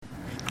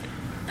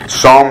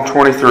Psalm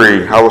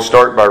 23. I will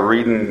start by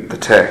reading the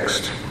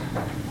text.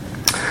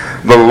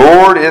 The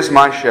Lord is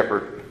my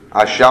shepherd,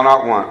 I shall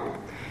not want.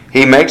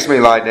 He makes me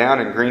lie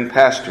down in green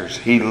pastures.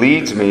 He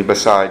leads me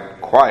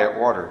beside quiet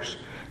waters.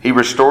 He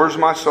restores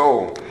my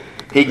soul.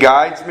 He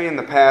guides me in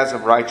the paths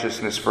of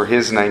righteousness for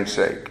His name's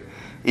sake.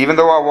 Even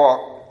though I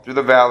walk through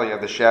the valley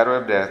of the shadow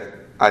of death,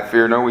 I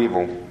fear no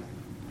evil,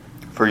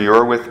 for You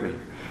are with me.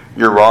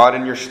 Your rod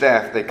and Your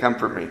staff, they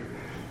comfort me.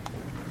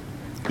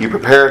 You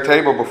prepare a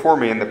table before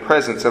me in the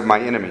presence of my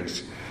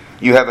enemies.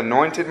 You have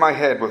anointed my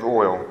head with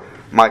oil.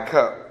 My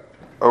cup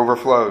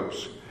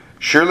overflows.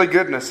 Surely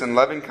goodness and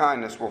loving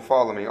kindness will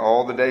follow me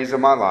all the days of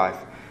my life,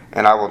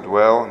 and I will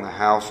dwell in the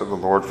house of the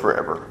Lord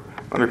forever.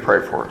 Let me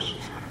pray for us.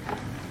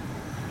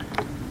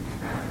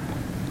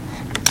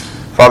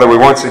 Father, we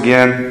once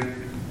again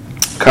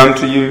come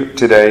to You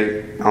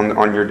today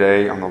on Your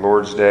day, on the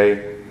Lord's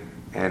day,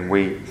 and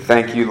we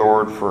thank You,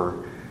 Lord,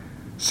 for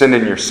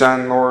sending Your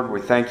Son, Lord.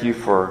 We thank You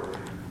for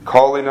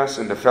calling us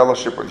into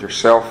fellowship with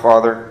Yourself,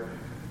 Father.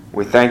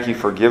 We thank You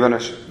for giving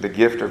us the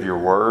gift of Your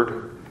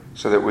Word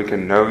so that we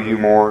can know You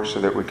more, so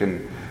that we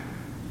can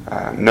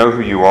know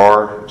who You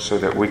are, so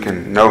that we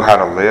can know how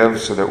to live,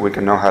 so that we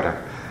can know how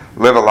to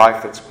live a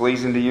life that's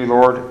pleasing to You,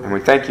 Lord. And we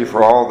thank You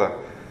for all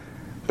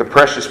the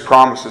precious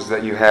promises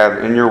that You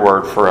have in Your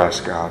Word for us,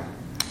 God.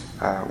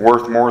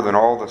 Worth more than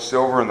all the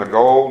silver and the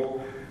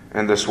gold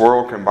in this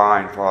world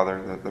combined,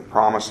 Father, the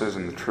promises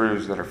and the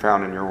truths that are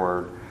found in Your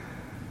Word.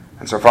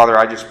 And so, Father,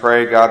 I just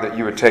pray, God, that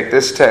You would take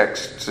this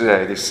text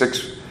today, these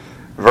 6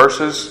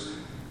 verses,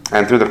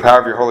 and through the power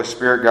of Your Holy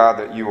Spirit, God,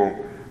 that You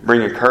will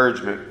bring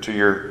encouragement to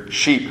Your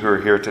sheep who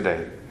are here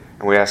today.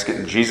 And we ask it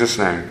in Jesus'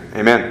 name.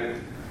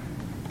 Amen.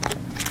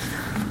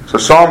 So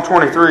Psalm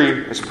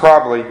 23 is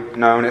probably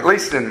known, at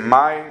least in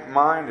my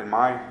mind, in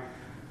my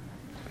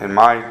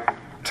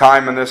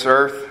time on this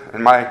earth,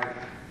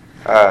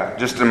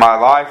 just in my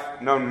life,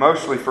 known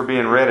mostly for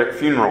being read at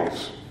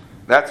funerals.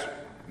 That's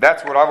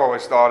what I've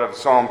always thought of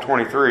Psalm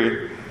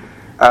 23.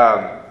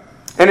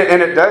 And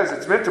it does.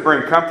 It's meant to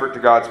bring comfort to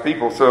God's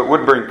people. So it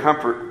would bring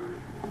comfort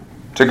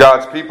to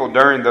God's people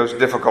during those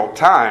difficult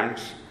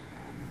times.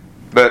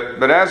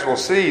 But as we'll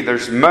see,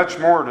 there's much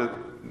more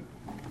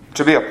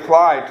to be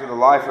applied to the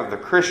life of the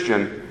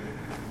Christian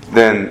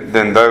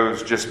than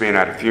those just being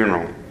at a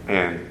funeral.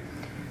 And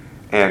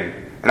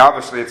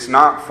obviously it's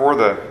not for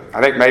I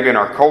think maybe in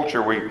our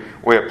culture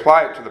we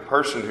apply it to the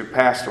person who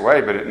passed away,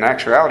 but in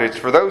actuality it's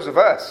for those of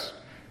us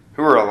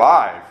who are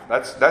alive.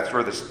 That's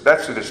who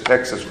this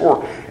text is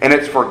for. And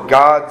it's for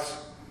God's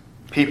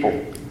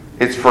people.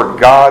 It's for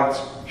God's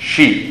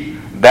sheep.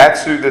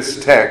 That's who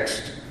this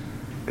text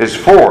is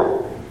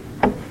for.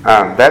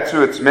 That's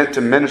who it's meant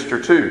to minister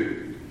to.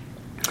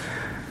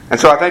 And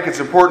so I think it's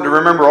important to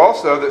remember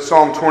also that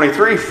Psalm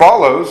 23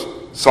 follows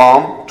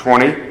Psalm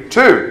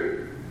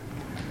 22.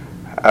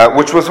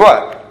 Which was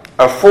what?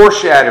 A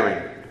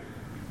foreshadowing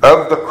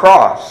of the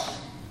cross.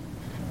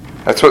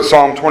 That's what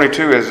Psalm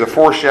 22 is, a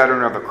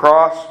foreshadowing of the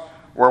cross,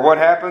 where what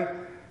happened?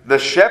 The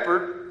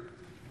shepherd,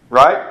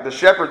 right? The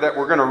shepherd that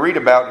we're going to read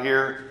about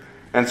here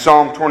in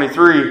Psalm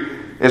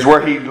 23 is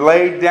where He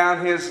laid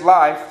down His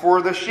life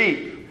for the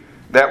sheep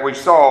that we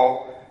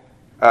saw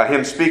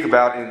Him speak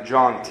about in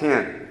John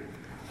 10.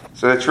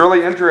 So it's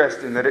really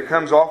interesting that it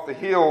comes off the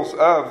heels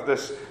of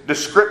this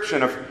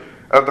description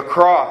of the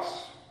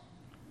cross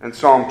in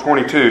Psalm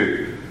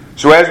 22.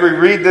 So as we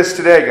read this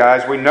today,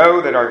 guys, we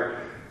know that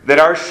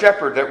our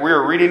shepherd that we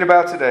are reading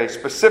about today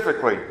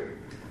specifically,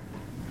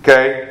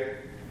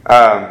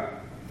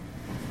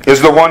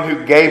 is the one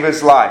who gave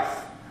His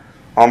life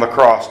on the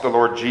cross, the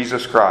Lord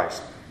Jesus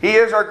Christ. He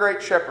is our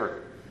great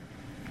shepherd.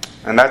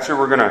 And that's who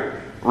we're going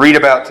to read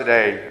about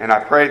today. And I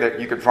pray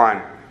that you could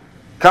find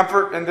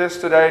comfort in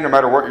this today, no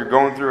matter what you're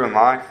going through in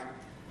life,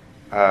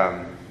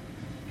 that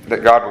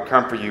God will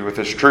comfort you with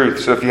His truth.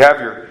 So if you have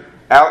your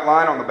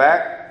outline on the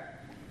back,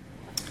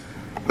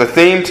 the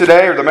theme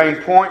today, or the main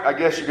point, I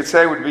guess you could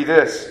say, would be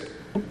this.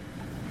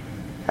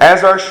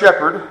 As our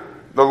shepherd,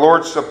 the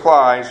Lord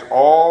supplies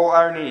all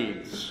our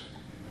needs,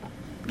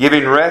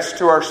 giving rest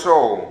to our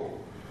soul,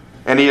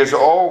 and He is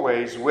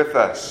always with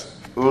us,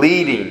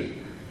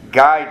 leading,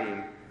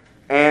 guiding,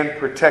 and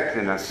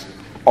protecting us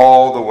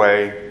all the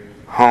way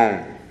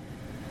home.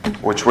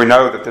 Which we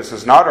know that this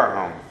is not our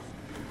home.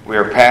 We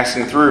are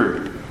passing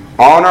through,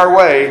 on our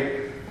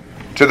way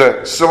to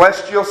the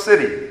celestial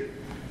city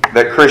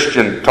that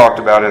Christian talked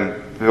about in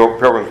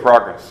Pilgrim's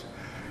Progress.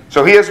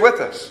 So He is with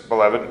us,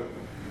 beloved.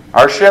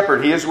 Our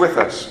shepherd, He is with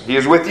us. He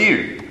is with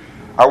you.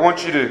 I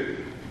want you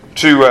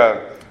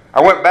to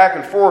I went back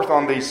and forth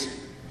on these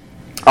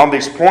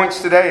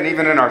points today, and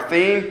even in our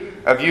theme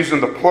of using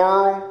the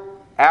plural,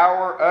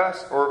 our,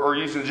 us, or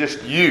using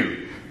just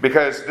you,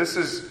 because this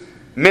is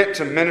meant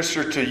to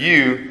minister to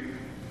you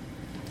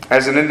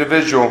as an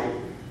individual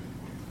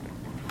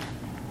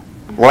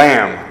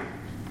lamb,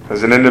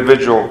 as an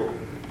individual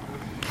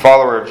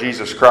follower of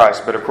Jesus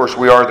Christ. But of course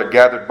we are the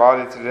gathered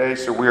body today,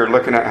 so we are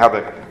looking at how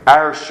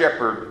our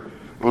shepherd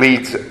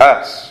leads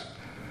us.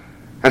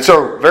 And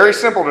so, very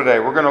simple today.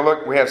 We're going to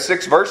look, we have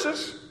 6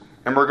 verses,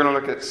 And we're going to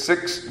look at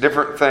 6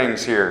 different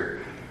things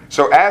here.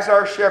 So as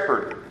our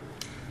shepherd,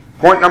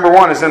 point number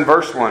 1 is in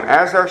verse 1.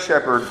 As our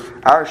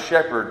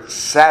shepherd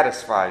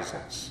satisfies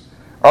us.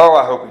 Oh,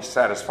 I hope He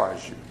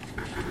satisfies you.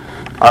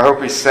 I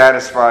hope He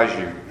satisfies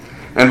you.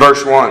 In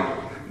verse 1,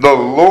 the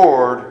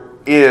Lord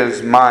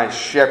is my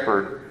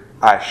shepherd,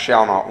 I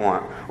shall not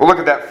want. We'll look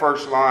at that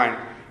first line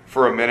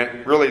for a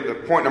minute. Really, the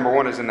point number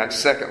 1 is in that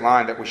second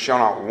line, that we shall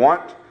not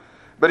want.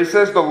 But He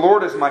says, the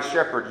Lord is my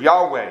shepherd,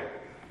 Yahweh.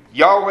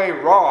 Yahweh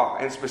Ra,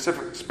 and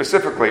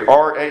specifically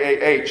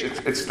R-A-A-H.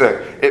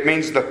 It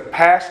means the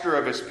pastor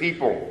of His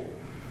people.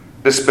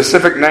 The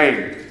specific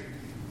name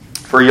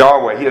for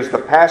Yahweh. He is the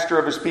pastor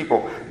of His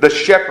people, the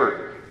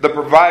shepherd, the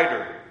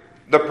provider,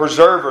 the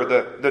preserver,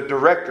 the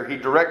director. He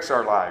directs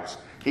our lives.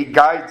 He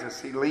guides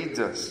us. He leads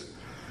us.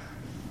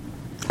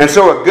 And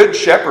so a good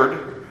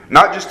shepherd,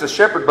 not just a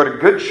shepherd, but a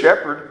good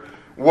shepherd,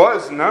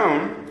 was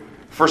known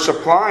for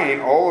supplying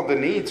all of the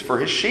needs for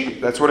his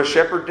sheep. That's what a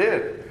shepherd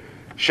did.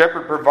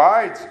 Shepherd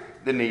provides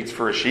the needs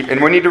for his sheep.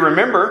 And we need to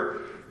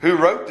remember who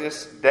wrote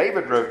this.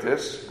 David wrote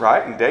this,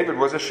 right? And David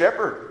was a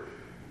shepherd.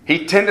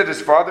 He tended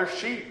his father's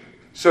sheep.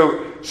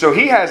 So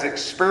he has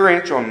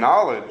experiential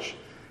knowledge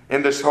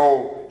in this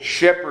whole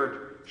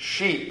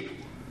shepherd-sheep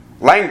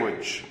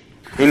language.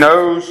 He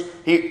knows,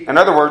 in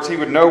other words, he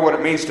would know what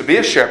it means to be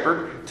a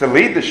shepherd, to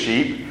lead the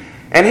sheep,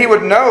 and he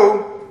would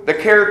know the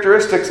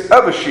characteristics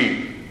of a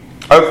sheep,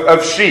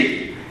 of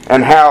sheep,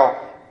 and how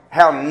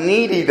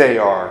needy they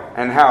are,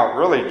 and how,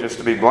 really, just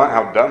to be blunt,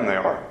 how dumb they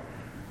are.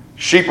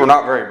 Sheep were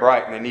not very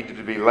bright, and they needed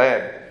to be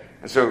led.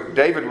 And so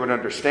David would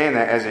understand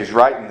that as he's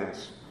writing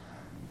this.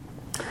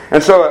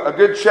 And so a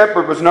good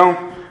shepherd was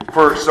known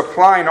for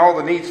supplying all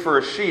the needs for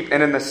his sheep,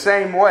 and in the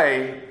same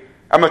way,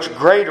 a much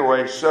greater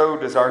way, so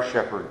does our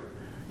shepherd.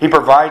 He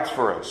provides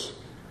for us.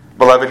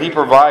 Beloved, He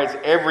provides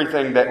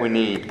everything that we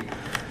need.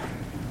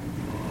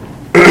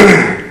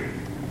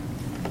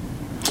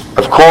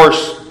 Of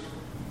course,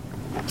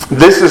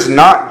 this is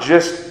not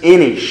just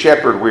any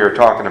shepherd we are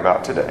talking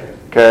about today.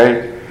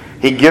 Okay?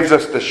 He gives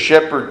us the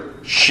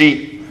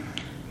shepherd-sheep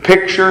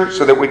picture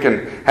so that we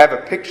can have a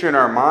picture in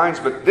our minds.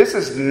 But this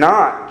is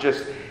not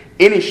just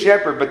any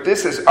shepherd, but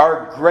this is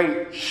our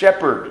great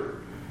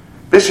shepherd.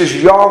 This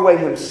is Yahweh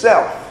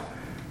Himself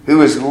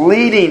who is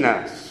leading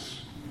us.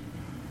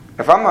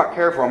 If I'm not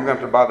careful, I'm going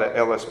to have to buy that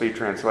LSB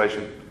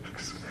translation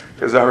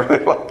because I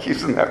really like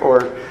using that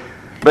word.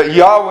 But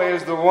Yahweh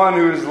is the one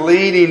who is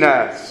leading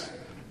us.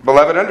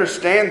 Beloved,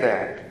 understand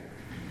that.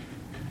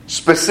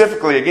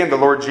 Specifically, again, the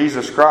Lord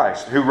Jesus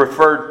Christ, who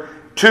referred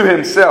to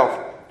Himself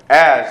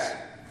as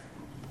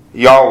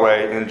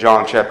Yahweh in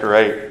John chapter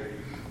 8.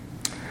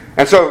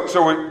 And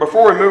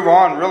before we move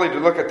on, really to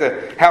look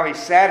at how He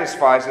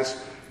satisfies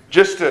us,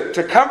 just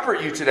to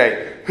comfort you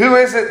today, who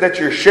is it that's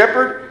your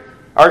shepherd?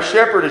 Our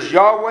shepherd is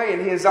Yahweh,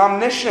 and He is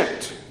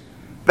omniscient.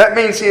 That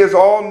means He is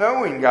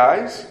all-knowing,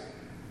 guys.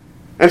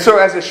 And so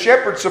as a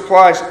shepherd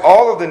supplies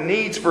all of the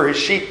needs for his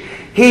sheep,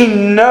 He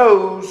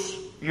knows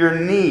your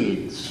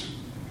needs.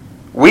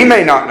 We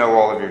may not know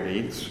all of your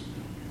needs.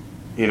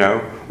 We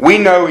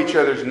know each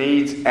other's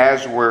needs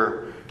as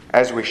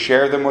we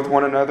share them with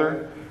one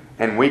another,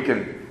 and we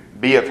can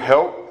be of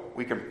help.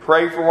 We can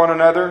pray for one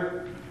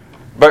another.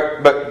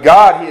 But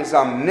God, He is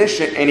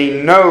omniscient, and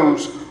He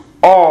knows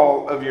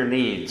all of your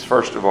needs,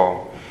 first of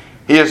all.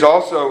 He is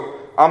also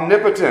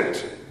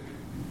omnipotent,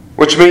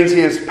 which means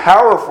He is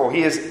powerful.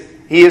 He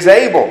is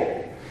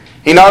able.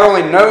 He not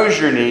only knows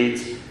your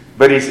needs,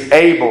 but He's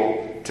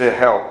able to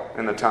help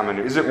in the time of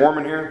need. Is it warm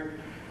in here?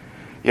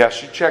 Yeah,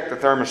 she checked the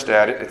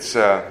thermostat.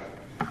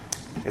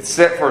 It's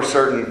set for a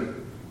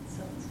certain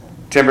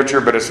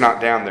temperature, but it's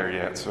not down there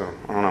yet, so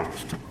I don't know.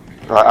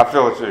 I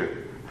feel it too.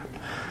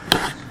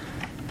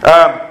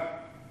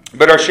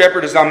 But our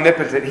shepherd is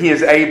omnipotent. He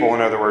is able, in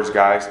other words,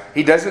 guys.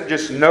 He doesn't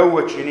just know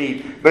what you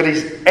need, but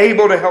He's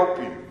able to help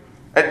you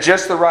at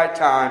just the right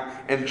time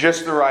and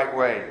just the right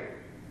way.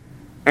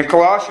 In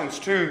Colossians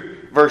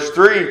 2, verse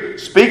 3,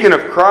 speaking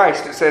of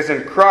Christ, it says,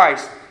 in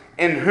Christ,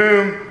 in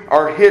whom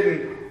are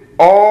hidden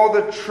all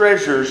the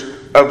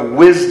treasures of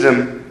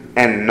wisdom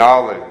and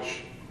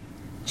knowledge.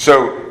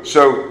 So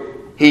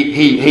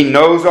He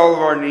knows all of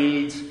our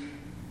needs.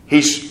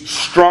 He's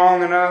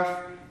strong enough.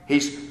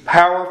 He's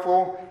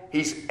powerful.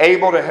 He's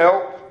able to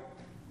help.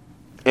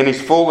 And He's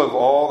full of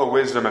all the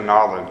wisdom and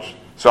knowledge.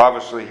 So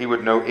obviously He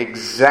would know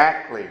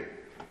exactly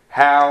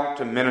how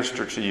to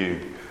minister to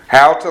you,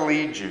 how to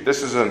lead you.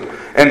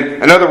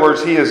 In other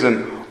words, He is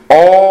an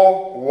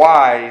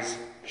all-wise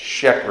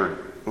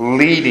shepherd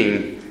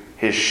leading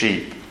His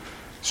sheep.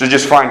 So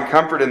just find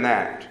comfort in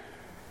that.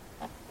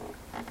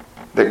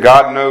 That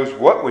God knows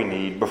what we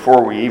need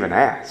before we even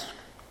ask.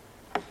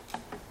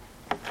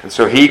 And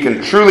so He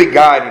can truly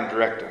guide and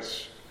direct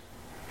us.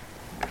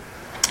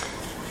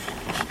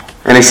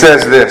 And He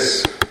says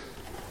this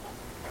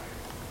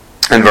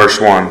in verse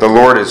 1. The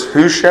Lord is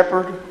whose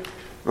shepherd?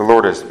 The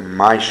Lord is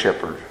my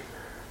shepherd.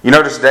 You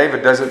notice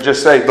David doesn't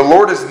just say, the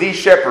Lord is the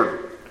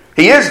shepherd.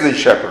 He is the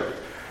shepherd.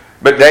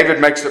 But David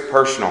makes it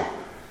personal.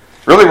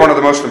 Really one of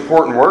the most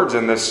important words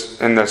in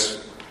this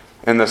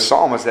in the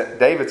psalm is that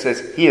David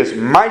says, He is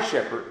my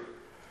shepherd.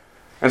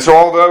 And so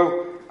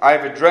although I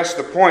have addressed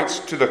the points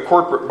to the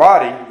corporate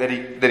body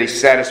that He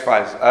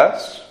satisfies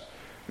us,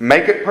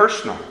 make it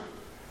personal.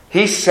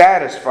 He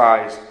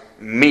satisfies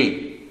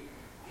me.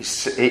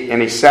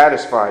 And He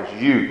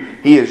satisfies you.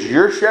 He is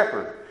your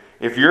shepherd.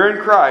 If you're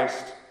in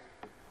Christ,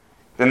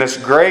 then this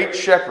great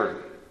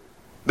shepherd,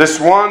 this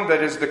one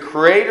that is the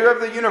creator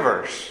of the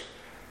universe,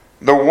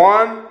 the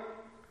one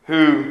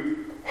who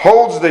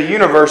holds the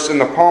universe in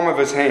the palm of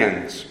His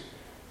hands,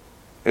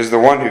 is the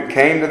one who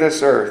came to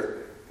this earth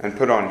and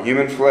put on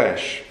human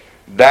flesh.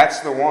 That's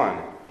the one.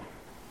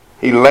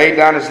 He laid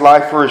down His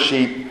life for His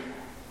sheep.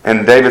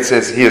 And David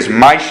says, He is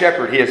my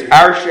shepherd. He is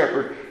our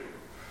shepherd.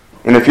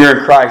 And if you're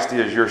in Christ, He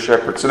is your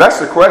shepherd. So that's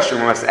the question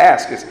we must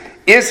ask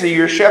is He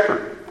your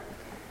shepherd?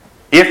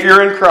 If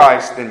you're in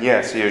Christ, then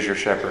yes, He is your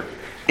shepherd.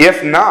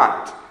 If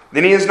not,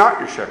 then He is not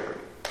your shepherd.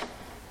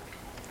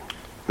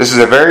 This is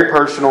a very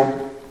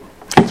personal,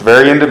 it's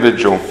very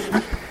individual.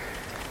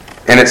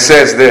 And it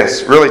says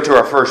this, really to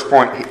our first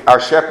point, our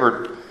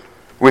shepherd,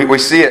 we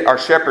see it, our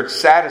shepherd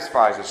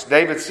satisfies us.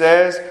 David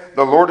says,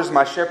 the Lord is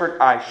my shepherd,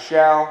 I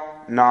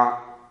shall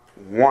not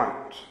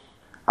want.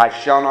 I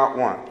shall not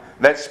want.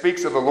 That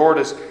speaks of the Lord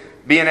as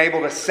being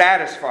able to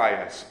satisfy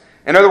us.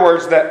 In other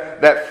words,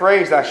 that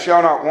phrase, I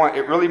shall not want,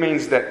 it really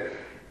means that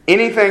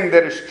anything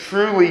that is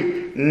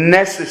truly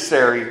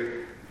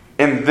necessary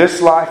in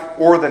this life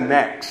or the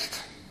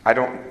next,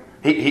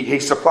 He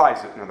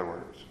supplies it, in other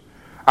words.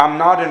 I'm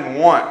not in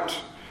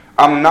want.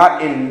 I'm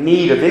not in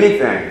need of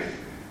anything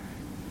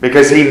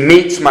because He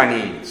meets my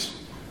needs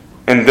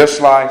in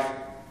this life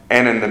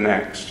and in the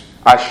next.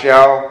 I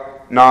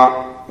shall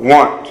not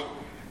want.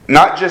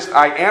 Not just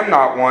I am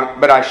not want,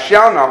 but I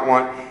shall not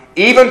want,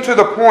 even to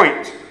the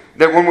point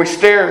that when we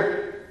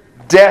stare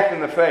death in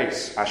the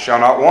face, I shall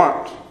not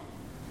want.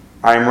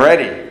 I am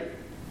ready.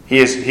 He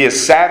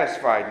has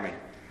satisfied me.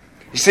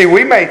 You see,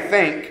 we may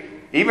think,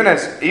 even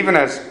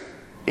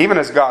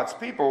as God's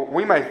people,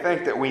 we may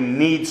think that we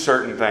need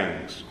certain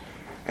things.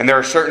 And there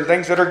are certain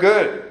things that are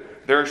good.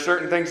 There are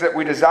certain things that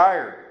we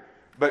desire.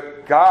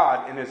 But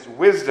God, in His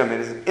wisdom, in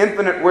His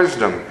infinite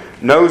wisdom,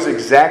 knows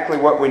exactly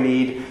what we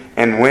need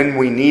and when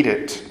we need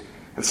it.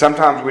 And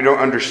sometimes we don't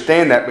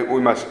understand that, but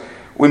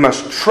we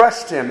must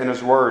trust Him in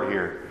His Word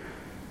here.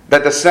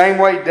 That the same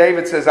way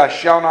David says, I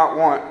shall not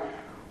want,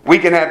 we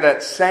can have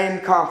that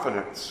same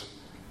confidence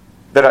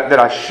that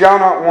I shall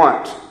not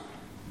want.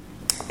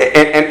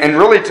 And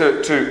really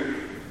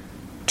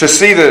to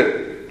see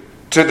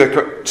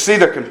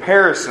the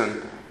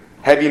comparison,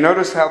 have you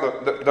noticed how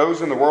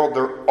those in the world,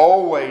 they're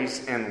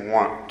always in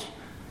want.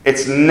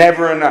 It's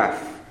never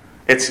enough.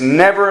 It's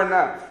never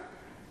enough.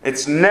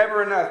 It's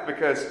never enough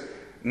because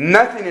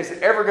nothing is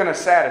ever going to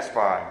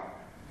satisfy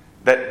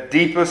that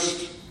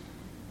deepest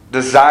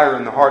desire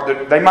in the heart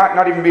that they might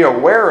not even be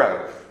aware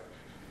of,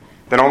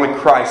 that only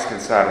Christ can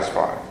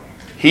satisfy.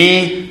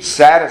 He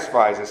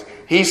satisfies us.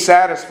 He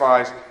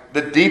satisfies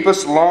the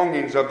deepest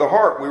longings of the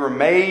heart. We were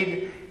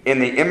made in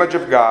the image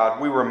of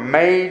God. We were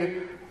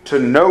made to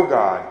know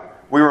God.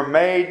 We were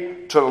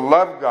made to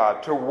love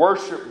God, to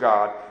worship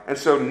God. And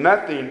so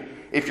nothing,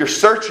 if you're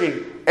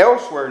searching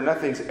elsewhere,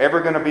 nothing's ever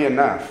going to be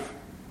enough.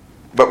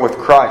 But with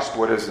Christ,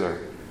 what is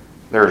there?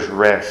 There's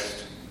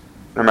rest.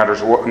 No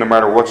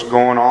matter what's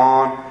going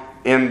on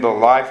in the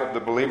life of the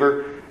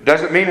believer,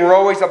 doesn't mean we're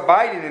always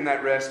abiding in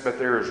that rest, but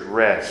there is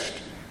rest.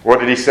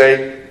 What did He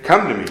say?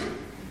 Come to me.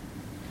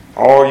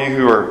 All you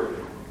who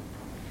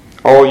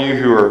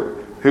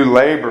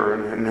labor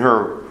and who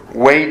are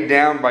weighed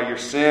down by your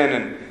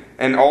sin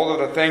and all of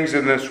the things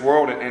in this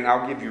world, and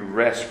I'll give you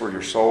rest for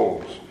your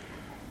souls.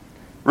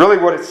 Really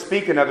what it's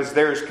speaking of is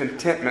there is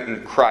contentment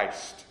in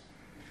Christ.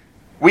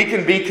 We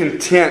can be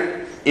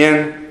content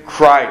in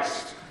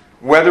Christ,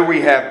 whether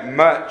we have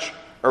much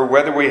or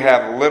whether we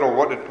have little.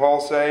 What did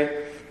Paul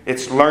say?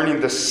 It's learning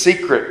the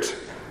secret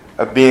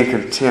of being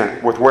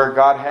content with where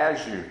God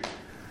has you.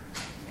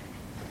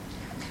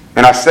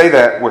 And I say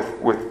that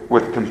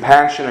with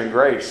compassion and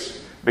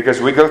grace because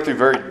we go through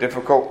very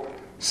difficult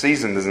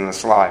seasons in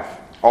this life.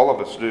 All of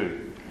us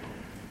do.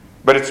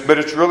 But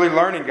it's really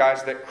learning,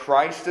 guys, that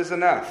Christ is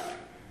enough.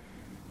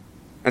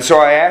 And so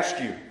I ask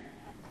you,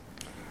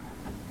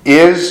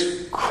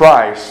 is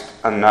Christ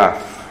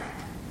enough?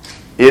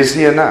 Is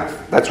He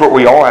enough? That's what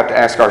we all have to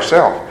ask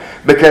ourselves.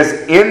 Because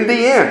in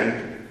the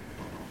end,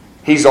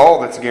 He's all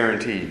that's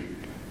guaranteed.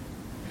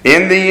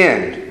 In the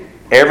end,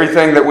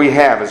 everything that we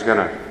have is we're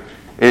going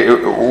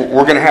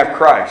to have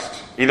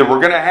Christ. Either we're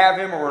going to have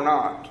Him or we're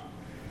not.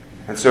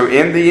 And so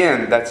in the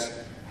end,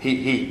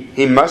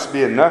 He must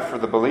be enough for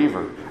the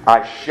believer.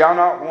 I shall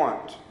not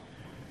want.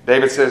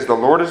 David says, the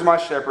Lord is my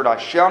shepherd, I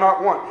shall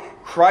not want.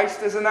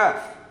 Christ is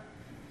enough.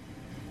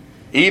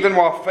 Even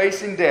while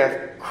facing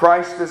death,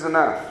 Christ is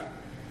enough.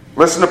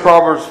 Listen to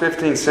Proverbs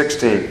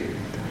 15:16.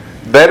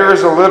 Better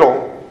is a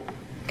little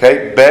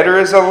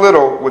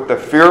with the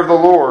fear of the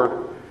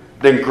Lord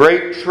than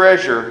great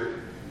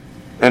treasure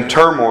and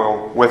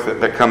turmoil with it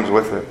that comes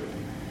with it.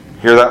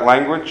 Hear that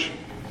language?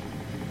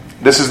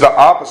 This is the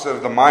opposite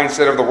of the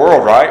mindset of the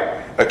world,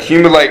 right?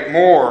 accumulate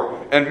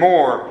more and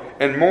more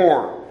and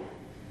more.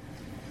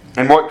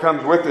 And what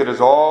comes with it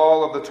is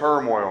all of the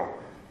turmoil,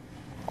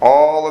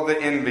 all of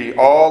the envy,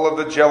 all of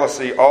the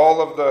jealousy,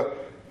 all of the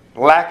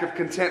lack of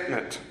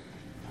contentment.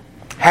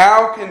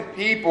 How can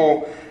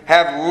people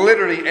have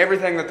literally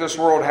everything that this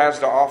world has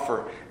to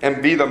offer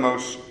and be the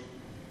most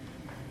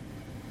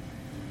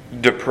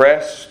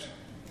depressed?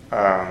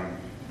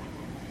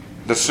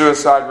 The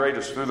suicide rate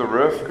is through the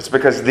roof. It's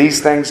because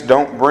these things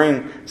don't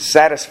bring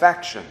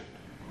satisfaction.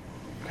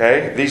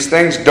 Okay? These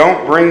things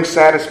don't bring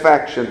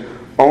satisfaction.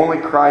 Only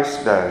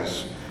Christ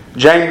does.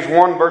 James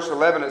 1 verse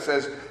 11, it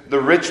says, the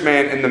rich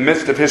man in the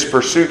midst of his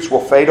pursuits will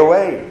fade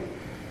away.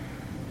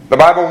 The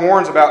Bible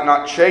warns about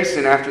not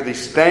chasing after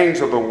these things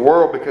of the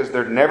world because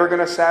they're never going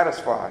to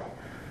satisfy.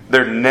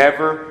 They're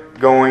never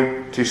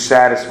going to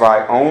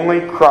satisfy.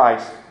 Only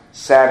Christ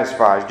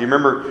satisfies. Do you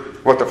remember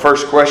what the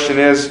first question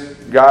is,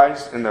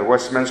 guys, in the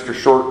Westminster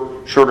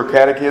Shorter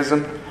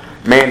Catechism?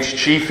 Man's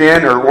chief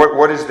end, or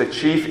what is the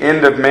chief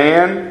end of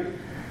man?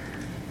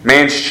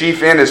 Man's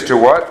chief end is to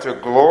what? To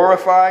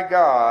glorify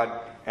God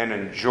and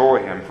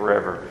enjoy Him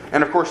forever.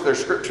 And of course there's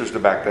scriptures to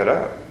back that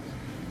up.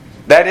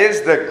 That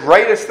is the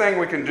greatest thing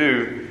we can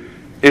do,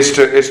 is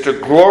to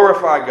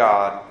glorify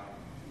God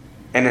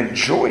and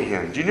enjoy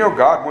Him. Do you know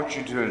God wants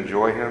you to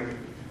enjoy Him?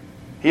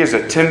 He is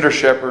a tender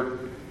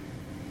shepherd.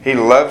 He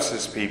loves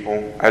His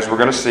people, as we're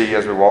going to see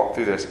as we walk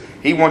through this.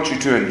 He wants you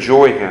to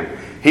enjoy Him.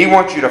 He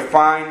wants you to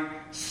find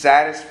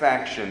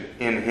satisfaction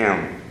in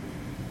Him.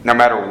 No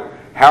matter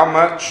how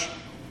much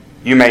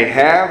you may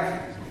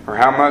have or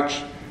how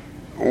much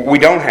we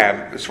don't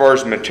have as far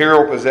as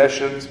material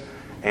possessions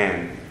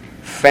and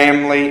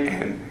family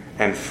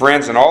and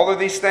friends and all of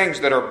these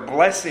things that are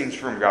blessings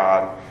from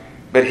God.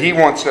 But He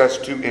wants us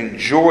to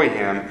enjoy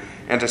Him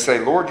and to say,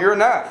 Lord, you're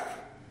enough.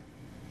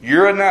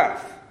 You're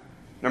enough.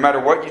 No matter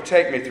what you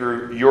take me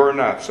through, you're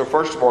enough. So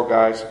first of all,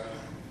 guys,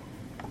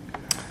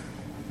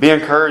 be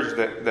encouraged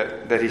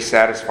that He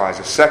satisfies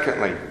us.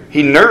 Secondly,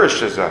 He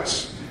nourishes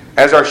us.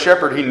 As our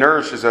shepherd, He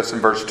nourishes us in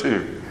verse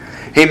 2.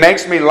 He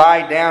makes me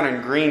lie down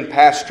in green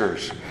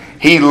pastures.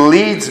 He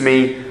leads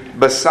me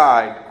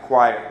beside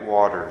quiet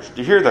waters.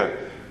 Do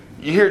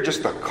you hear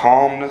just the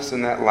calmness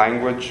in that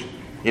language?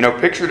 You know,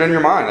 picture it in your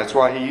mind. That's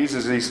why He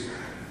uses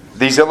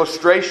these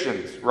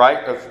illustrations,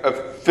 right,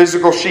 of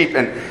physical sheep.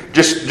 And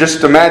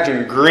just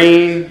imagine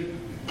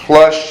green,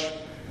 plush,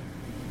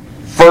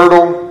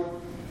 fertile,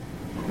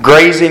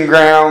 grazing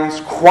grounds,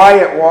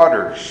 quiet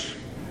waters.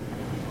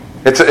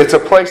 It's a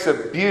place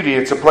of beauty.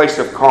 It's a place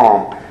of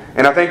calm.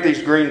 And I think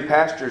these green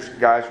pastures,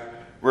 guys,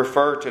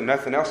 refer to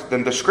nothing else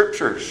than the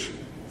Scriptures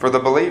for the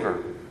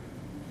believer.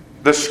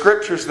 The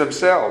Scriptures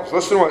themselves.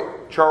 Listen to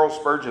what Charles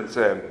Spurgeon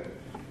said.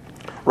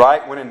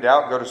 Right? When in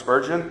doubt, go to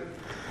Spurgeon.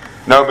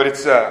 No, but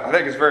I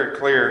think it's very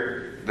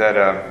clear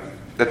that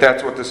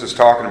that's what this is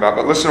talking about.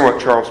 But listen to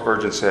what Charles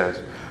Spurgeon says.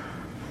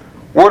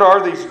 What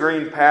are these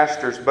green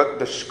pastures but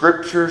the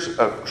Scriptures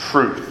of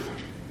truth?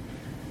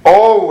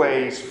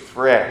 Always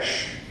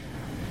fresh.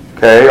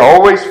 Okay?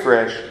 Always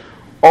fresh.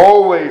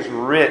 Always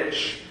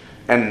rich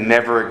and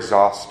never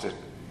exhausted.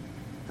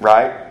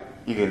 Right?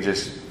 You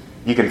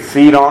can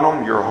feed on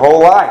them your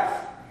whole life.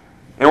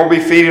 And we'll be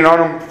feeding on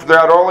them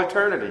throughout all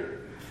eternity.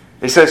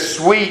 He says,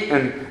 sweet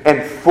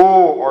and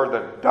full are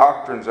the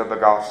doctrines of the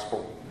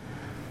gospel.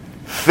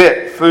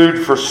 Fit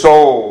food for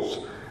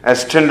souls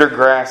as tender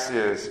grass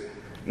is,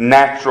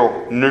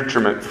 natural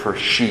nutriment for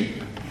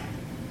sheep.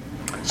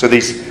 So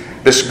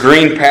this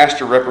green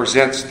pasture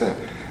represents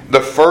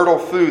the fertile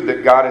food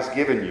that God has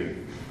given you.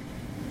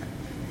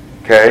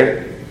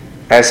 Okay?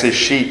 As His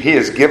sheep, He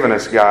has given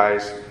us,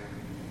 guys,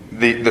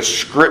 the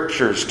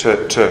Scriptures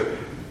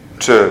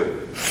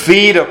to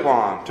feed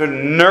upon, to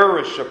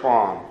nourish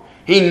upon.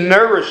 He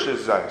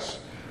nourishes us.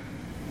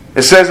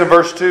 It says in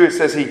verse 2, it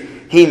says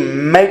He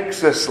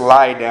makes us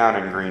lie down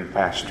in green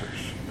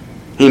pastures.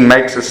 He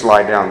makes us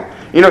lie down.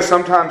 You know,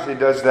 sometimes He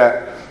does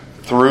that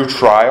through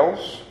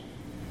trials.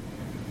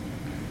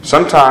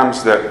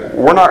 Sometimes that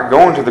we're not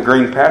going to the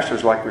green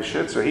pastures like we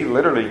should, so He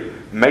literally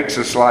makes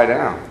us lie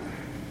down.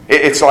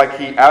 It's like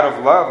He, out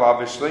of love,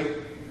 obviously,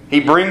 He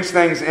brings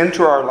things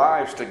into our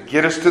lives to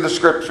get us to the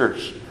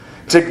Scriptures,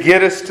 to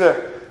get us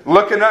to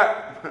looking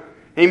up.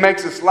 He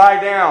makes us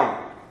lie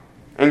down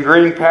in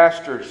green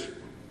pastures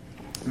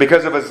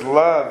because of His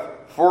love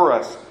for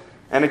us.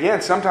 And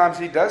again, sometimes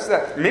He does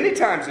that. Many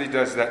times He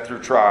does that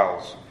through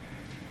trials.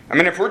 I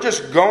mean, if we're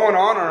just going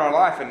on in our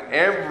life and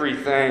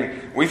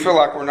everything, we feel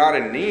like we're not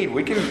in need,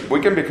 we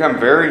can become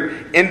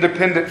very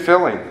independent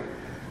feeling.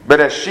 But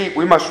as sheep,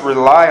 we must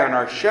rely on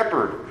our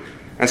shepherd.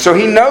 And so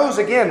He knows,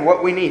 again,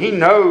 what we need. He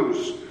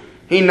knows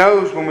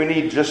when we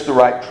need just the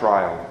right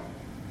trial.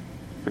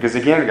 Because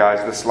again,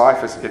 guys, this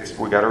life is,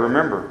 we got to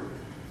remember.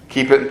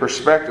 Keep it in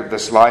perspective.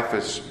 This life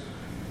is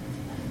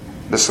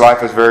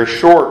very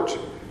short.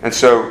 And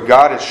so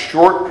God is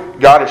short.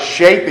 God is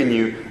shaping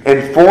you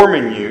and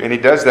forming you. And He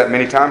does that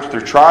many times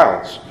through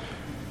trials.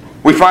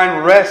 We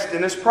find rest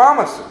in His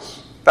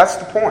promises. That's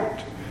the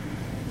point.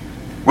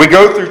 We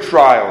go through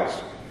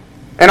trials.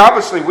 And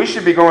obviously we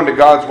should be going to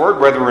God's Word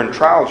whether we're in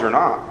trials or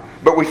not.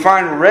 But we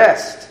find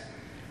rest.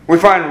 We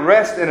find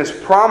rest in His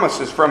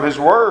promises from His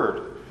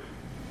Word.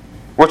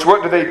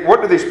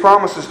 What do these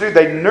promises do?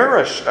 They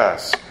nourish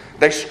us.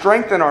 They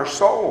strengthen our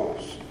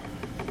souls.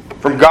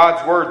 From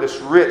God's Word, this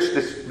rich,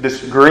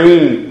 this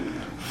green,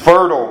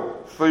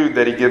 fertile food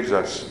that He gives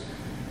us.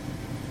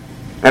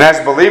 And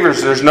as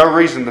believers, there's no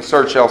reason to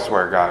search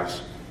elsewhere,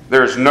 guys.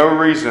 There is no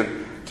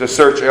reason to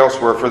search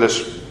elsewhere for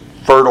this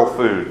fertile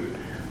food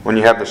when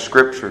you have the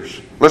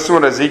Scriptures. Listen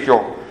to what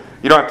Ezekiel,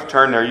 you don't have to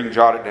turn there, you can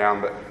jot it down,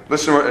 but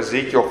listen to what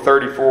Ezekiel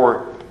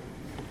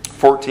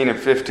 34:14 and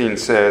 15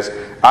 says.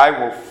 I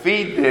will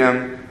feed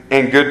them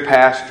in good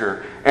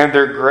pasture, and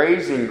their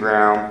grazing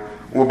ground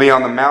will be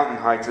on the mountain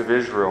heights of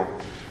Israel.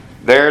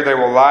 There they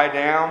will lie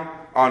down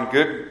on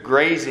good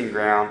grazing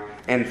ground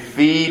and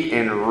feed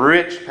in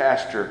rich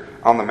pasture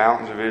on the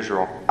mountains of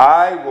Israel.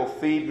 I will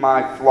feed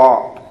my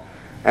flock,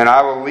 and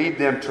I will lead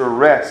them to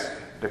rest,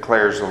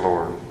 declares the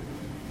Lord.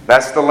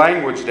 That's the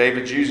language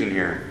David's using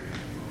here.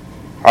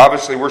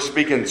 Obviously, we're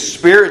speaking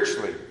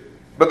spiritually,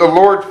 but the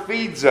Lord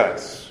feeds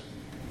us.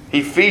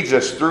 He feeds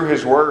us through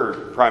His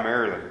Word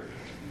primarily.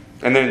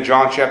 And then in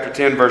John chapter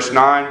 10, verse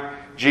 9,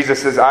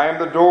 Jesus says, I am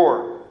the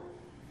door.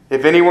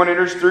 If anyone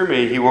enters through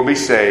me, he will be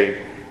saved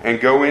and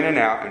go in and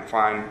out and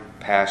find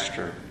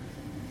pasture.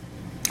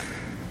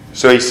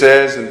 So He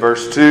says in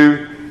verse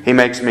 2, He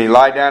makes me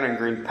lie down in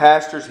green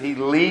pastures. He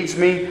leads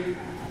me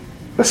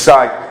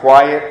beside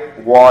quiet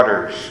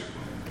waters.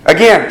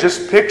 Again,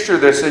 just picture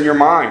this in your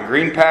mind.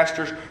 Green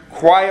pastures,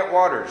 quiet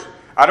waters.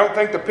 I don't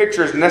think the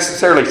picture is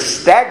necessarily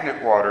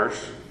stagnant waters,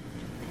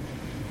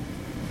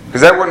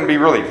 because that wouldn't be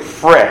really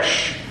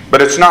fresh.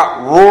 But it's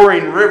not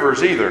roaring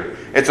rivers either.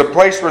 It's a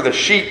place where the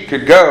sheep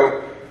could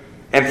go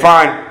and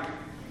find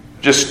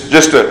just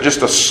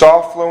a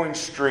soft flowing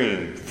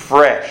stream,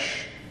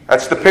 fresh.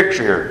 That's the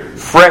picture here.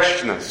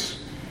 Freshness.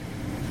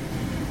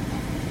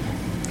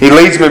 He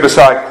leads me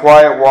beside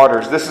quiet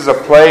waters. This is a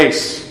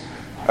place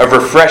of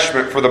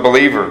refreshment for the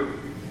believer.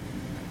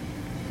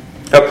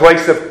 A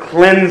place of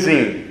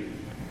cleansing.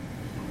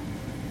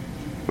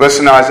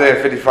 Listen to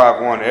Isaiah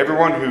 55:1.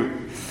 Everyone who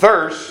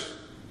thirsts,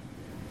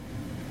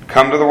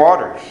 come to the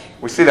waters.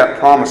 We see that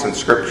promise in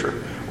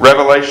Scripture.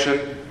 Revelation,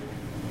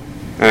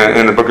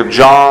 in the book of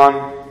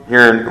John,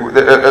 here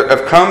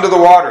have come to the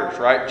waters,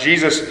 right?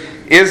 Jesus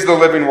is the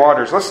living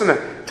waters. Listen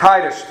to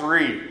Titus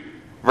 3,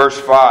 verse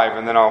 5,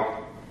 and then I'll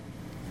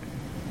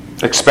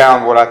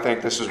expound what I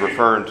think this is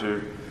referring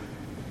to.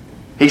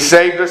 He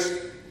saved us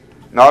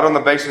not on the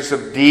basis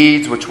of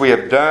deeds which we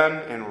have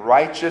done in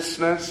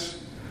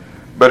righteousness,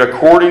 but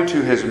according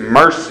to His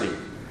mercy,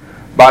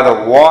 by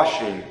the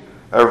washing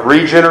of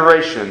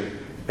regeneration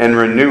and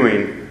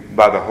renewing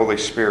by the Holy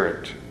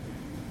Spirit.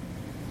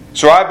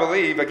 So I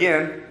believe,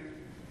 again,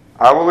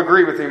 I will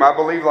agree with him, I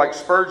believe like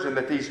Spurgeon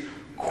that these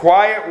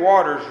quiet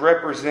waters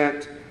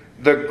represent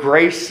the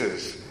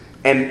graces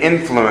and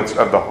influence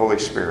of the Holy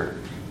Spirit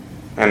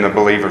in the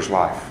believer's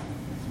life.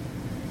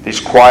 These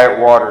quiet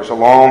waters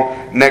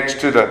along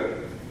next to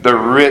the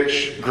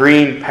rich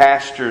green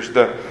pastures.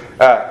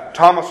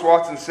 Thomas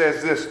Watson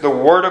says this, the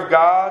Word of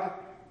God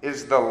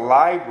is the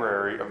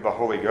library of the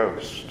Holy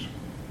Ghost.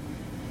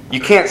 You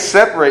can't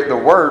separate the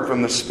Word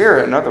from the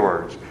Spirit, in other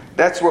words.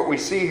 That's what we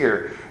see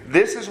here.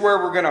 This is where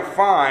we're going to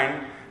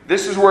find,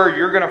 this is where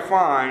you're going to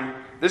find,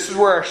 this is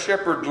where our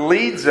shepherd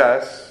leads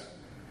us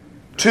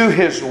to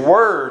His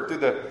Word through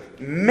the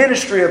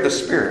ministry of the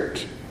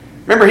Spirit.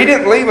 Remember, He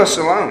didn't leave us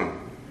alone.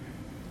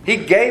 He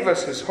gave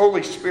us His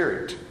Holy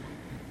Spirit.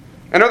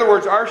 In other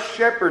words, our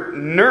shepherd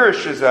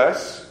nourishes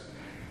us.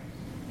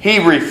 He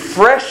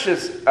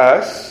refreshes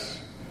us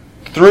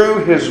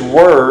through His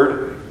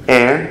Word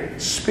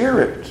and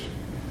Spirit.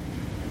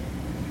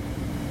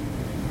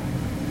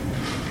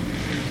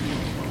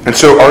 And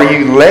so are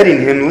you letting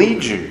Him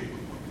lead you?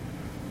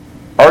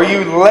 Are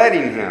you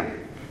letting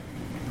Him?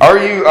 Are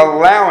you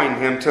allowing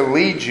Him to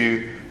lead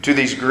you to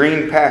these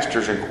green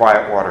pastures and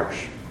quiet waters?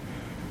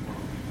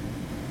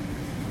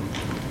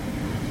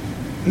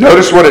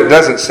 Notice what it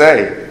doesn't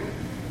say.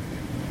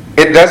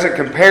 It doesn't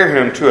compare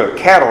Him to a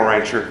cattle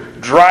rancher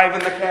driving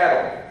the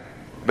cattle,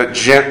 but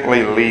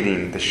gently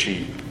leading the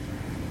sheep.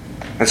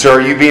 And so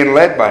are you being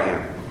led by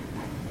Him?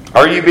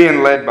 Are you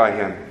being led by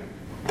Him?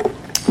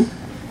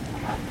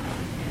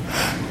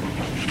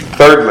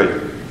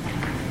 Thirdly,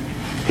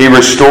 He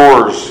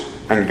restores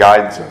and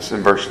guides us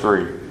in verse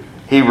 3.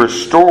 He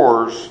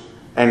restores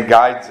and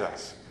guides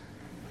us.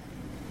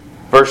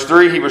 Verse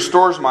 3, He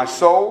restores my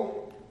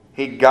soul.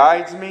 He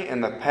guides me in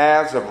the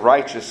paths of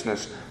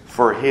righteousness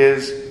for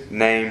His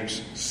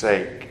name's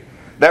sake.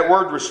 That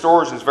word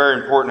restores is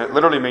very important. It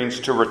literally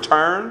means to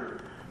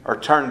return or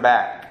turn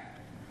back.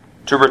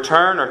 To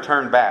return or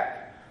turn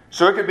back.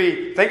 So it could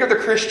be, think of the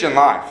Christian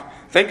life.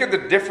 Think of the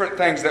different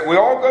things that we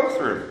all go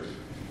through.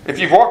 If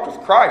you've walked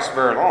with Christ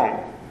very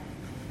long,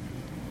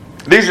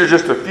 these are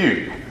just a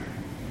few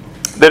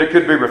that it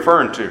could be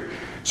referring to.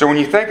 So when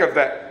you think of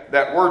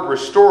that word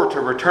restore, to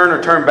return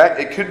or turn back,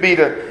 it could be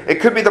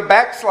the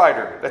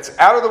backslider that's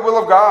out of the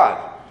will of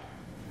God.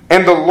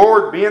 And the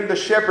Lord, being the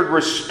shepherd,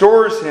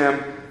 restores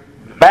him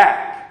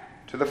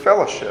back to the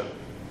fellowship.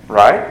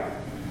 Right?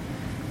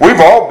 We've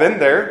all been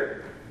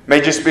there. May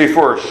just be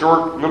for a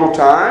short little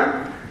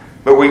time,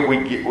 but we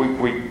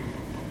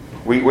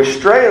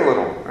stray a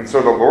little. And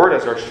so the Lord,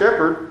 as our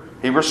shepherd,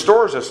 He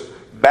restores us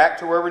back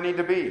to where we need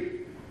to be.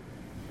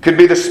 Could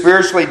be the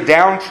spiritually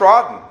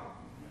downtrodden.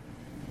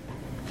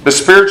 The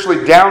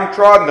spiritually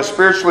downtrodden, the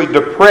spiritually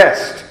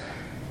depressed.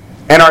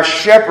 And our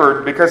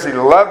shepherd, because He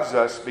loves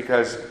us,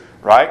 because,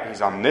 right,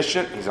 He's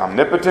omniscient, He's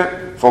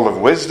omnipotent, full of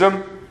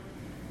wisdom,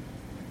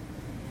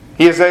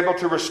 He is able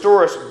to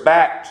restore us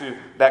back to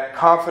that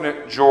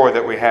confident joy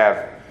that we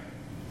have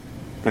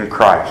in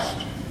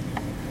Christ.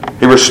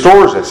 He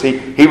restores us.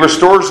 He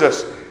restores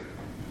us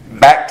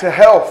back to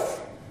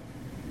health.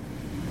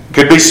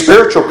 Could be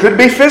spiritual, could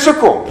be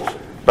physical.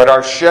 But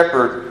our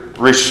shepherd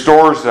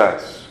restores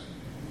us.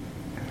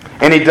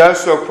 And He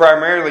does so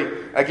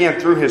primarily, again,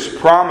 through His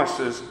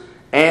promises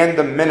and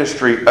the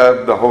ministry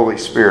of the Holy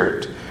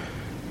Spirit.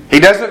 He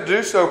doesn't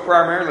do so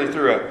primarily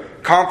through a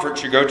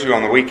conference you go to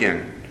on the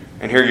weekend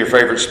and hear your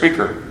favorite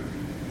speaker.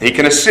 He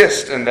can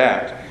assist in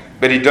that.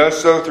 But He does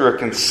so through a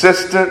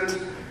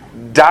consistent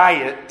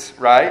diet,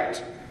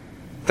 right?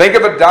 Think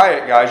of a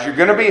diet, guys. You're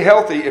going to be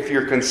healthy if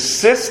you're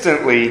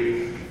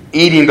consistently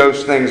eating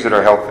those things that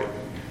are healthy.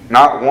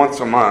 Not once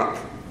a month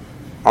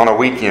on a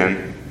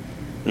weekend.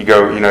 You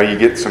go, you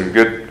get some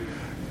good.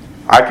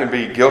 I can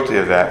be guilty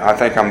of that. I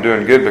think I'm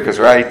doing good because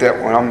I eat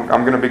that one.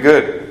 I'm going to be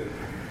good.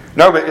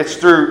 No, but it's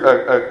through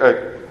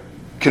a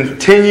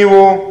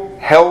continual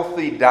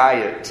healthy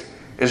diet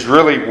is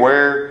really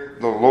where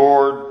the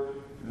Lord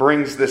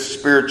brings this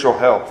spiritual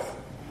health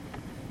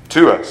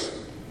to us.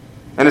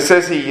 And it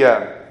says He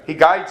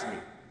guides me.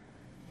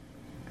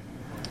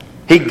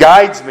 He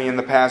guides me in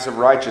the paths of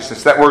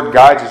righteousness. That word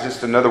guides is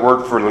just another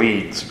word for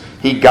leads.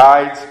 He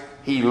guides,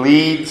 He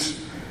leads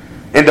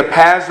in the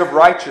paths of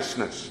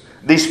righteousness.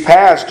 These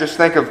paths, just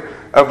think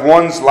of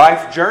one's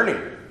life journey.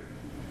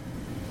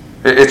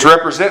 It's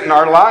representing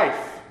our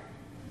life.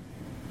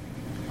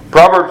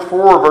 Proverbs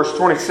 4 verse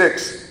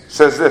 26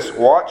 says this,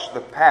 watch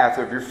the path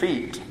of your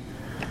feet.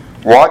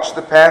 Watch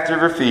the path of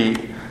your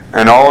feet,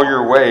 and all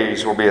your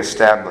ways will be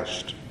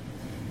established.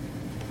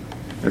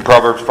 In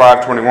Proverbs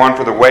 5:21,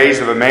 for the ways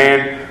of a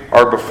man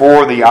are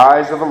before the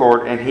eyes of the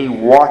Lord, and He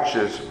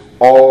watches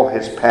all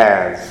His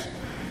paths.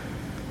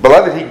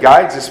 Beloved, He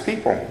guides His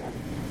people.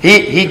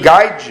 He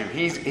guides you.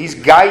 He's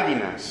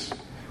guiding us.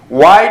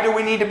 Why do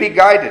we need to be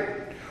guided?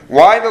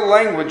 Why the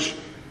language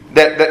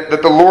that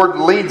the Lord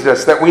leads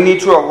us, that we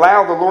need to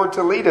allow the Lord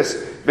to lead us?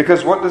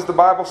 Because what does the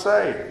Bible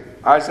say?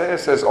 Isaiah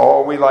says,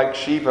 all we like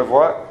sheep have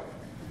what?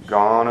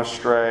 Gone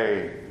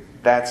astray.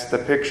 That's the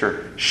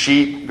picture.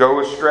 Sheep go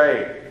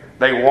astray.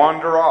 They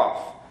wander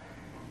off.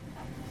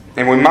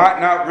 And we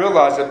might not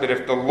realize it, but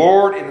if the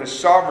Lord in His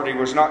sovereignty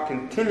was not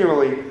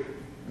continually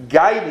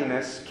guiding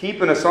us,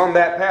 keeping us on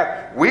that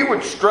path, we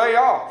would stray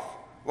off,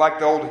 like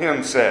the old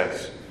hymn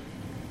says.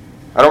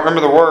 I don't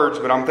remember the words,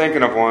 but I'm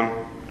thinking of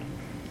one.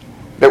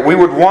 That we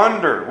would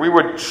wander, we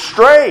would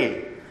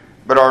stray.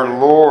 But our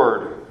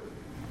Lord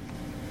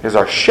is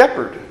our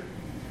shepherd.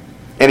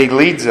 And He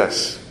leads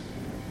us.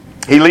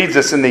 He leads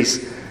us in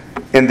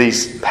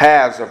these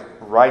paths of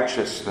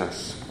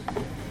righteousness.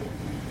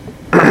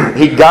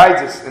 He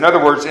guides us, in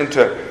other words,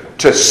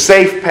 into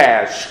safe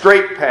paths,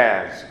 straight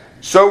paths,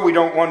 so we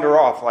don't wander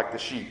off like the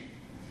sheep.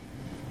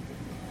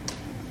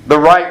 The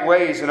right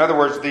ways, in other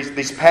words,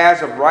 these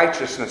paths of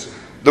righteousness,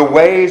 the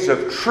ways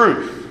of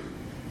truth,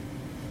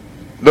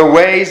 the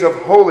ways of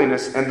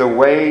holiness, and the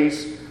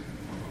ways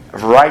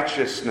of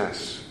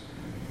righteousness.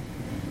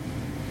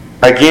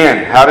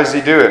 Again, how does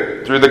He do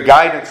it? Through the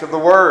guidance of the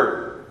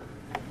Word.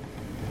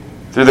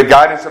 Through the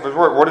guidance of His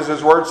Word. What does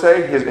His Word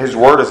say? His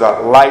Word is a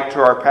light to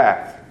our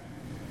path.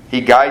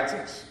 He guides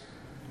us.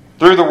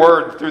 Through the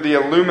Word, through the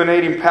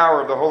illuminating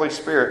power of the Holy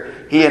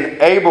Spirit, He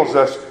enables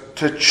us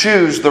to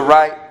choose the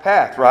right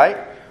path, right?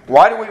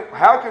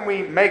 How can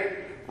we make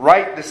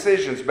right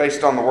decisions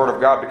based on the Word of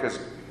God?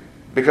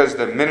 Because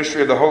the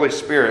ministry of the Holy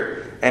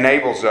Spirit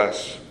enables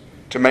us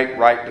to make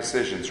right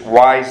decisions,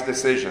 wise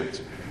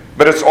decisions.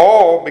 But it's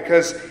all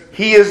because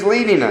He is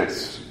leading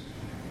us.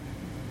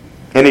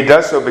 And He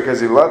does so because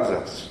He loves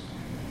us.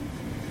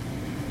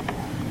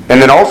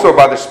 And then also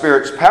by the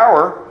Spirit's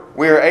power,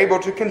 we are able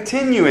to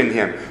continue in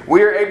Him.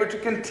 We are able to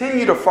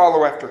continue to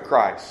follow after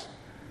Christ.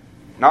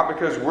 Not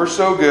because we're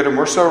so good and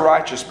we're so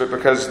righteous, but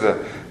because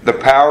the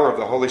power of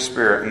the Holy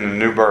Spirit and the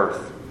new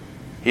birth.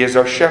 He is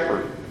our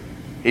shepherd.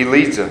 He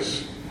leads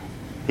us.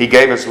 He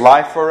gave His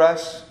life for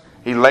us.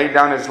 He laid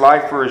down His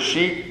life for His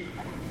sheep.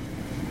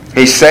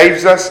 He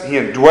saves us. He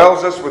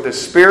indwells us with His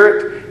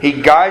Spirit.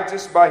 He guides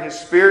us by His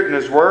Spirit and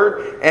His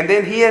Word. And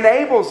then He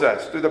enables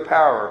us through the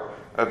power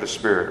of the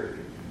Spirit.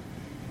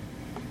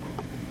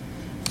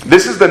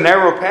 This is the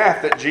narrow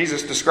path that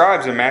Jesus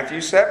describes in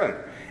Matthew 7.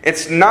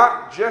 It's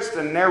not just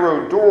a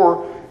narrow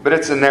door, but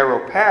it's a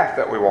narrow path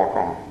that we walk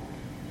on.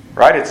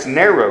 Right? It's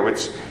narrow.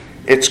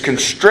 It's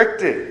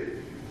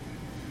constricted.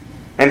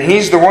 And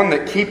He's the one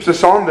that keeps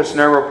us on this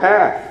narrow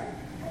path.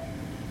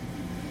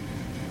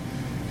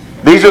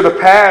 These are the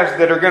paths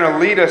that are going to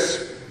lead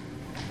us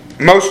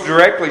most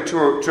directly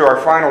to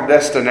our final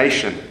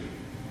destination.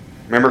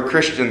 Remember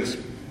Christians'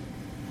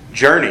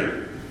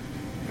 journey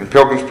in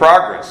Pilgrim's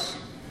Progress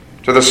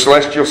to the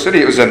celestial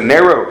city. It was a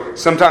narrow,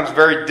 sometimes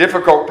very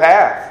difficult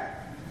path.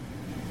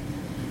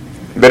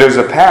 But it was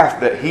a path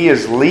that He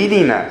is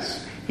leading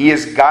us. He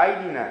is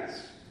guiding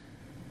us.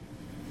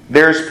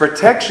 There is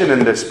protection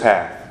in this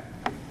path.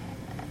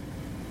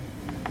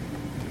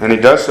 And He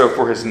does so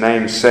for His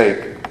name's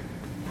sake.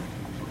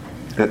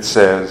 It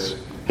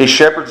says, He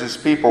shepherds His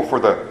people for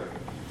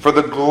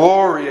the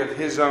glory of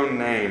His own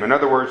name. In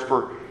other words,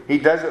 He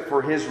does it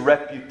for His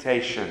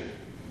reputation.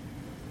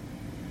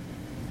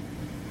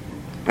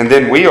 And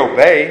then we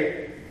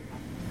obey.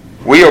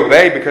 We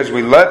obey because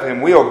we love Him.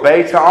 We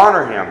obey to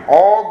honor Him.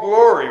 All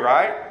glory,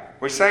 right?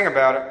 We sang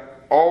about it.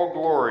 All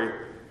glory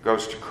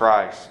goes to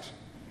Christ.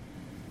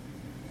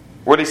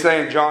 What did He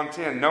say in John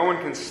 10? No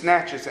one can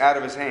snatch us out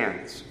of His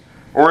hands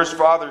or His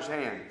Father's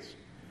hands.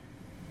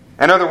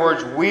 In other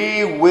words,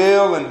 we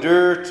will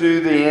endure to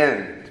the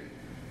end.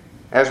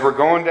 As we're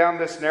going down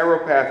this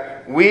narrow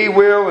path, we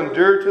will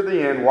endure to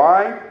the end.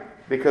 Why?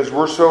 Because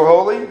we're so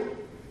holy?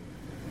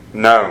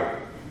 No.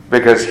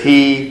 Because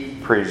He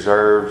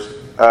preserves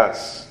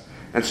us.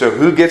 And so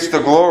who gets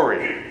the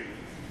glory?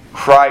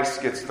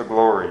 Christ gets the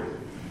glory.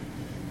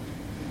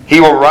 He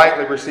will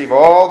rightly receive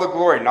all the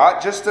glory,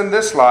 not just in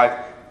this life,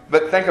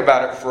 but think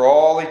about it, for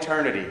all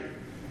eternity.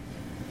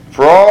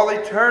 For all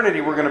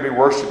eternity we're going to be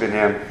worshiping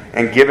Him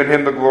and giving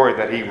Him the glory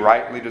that He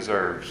rightly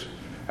deserves.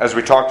 As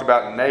we talked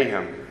about in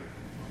Nahum,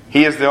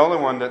 He is the only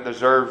one that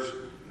deserves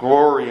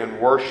glory and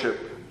worship.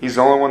 He's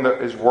the only one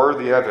that is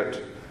worthy of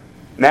it.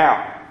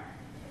 Now,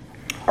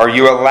 are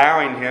you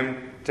allowing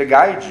Him to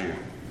guide you?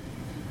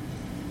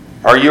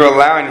 Are you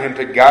allowing Him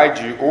to guide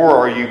you, or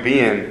are you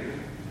being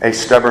a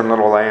stubborn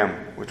little lamb,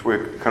 which we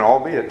can all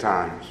be at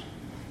times?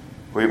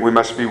 We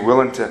must be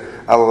willing to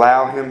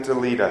allow Him to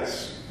lead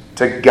us,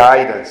 to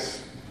guide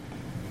us.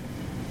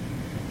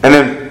 And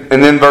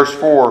then verse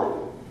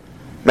 4,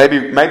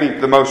 maybe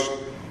the most,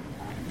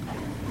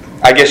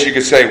 I guess you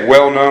could say,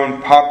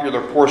 well-known,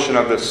 popular portion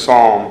of this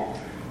psalm.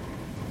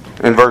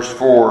 In verse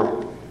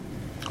 4,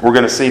 we're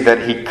going to see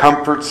that He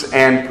comforts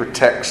and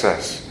protects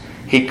us.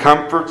 He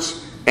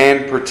comforts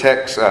and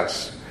protects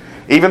us.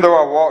 Even though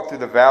I walk through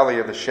the valley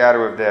of the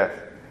shadow of death,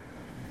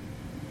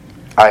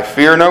 I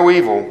fear no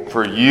evil,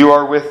 for You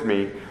are with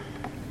me.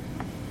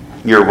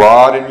 Your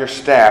rod and Your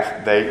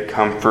staff, they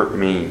comfort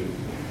me.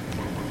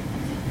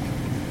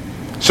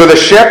 So the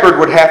shepherd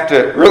would have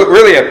to,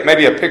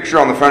 maybe a picture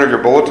on the front of your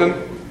bulletin,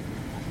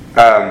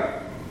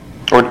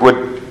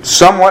 would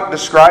somewhat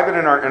describe it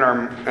in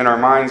our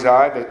mind's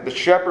eye. The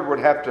shepherd would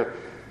have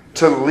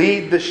to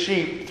lead the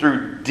sheep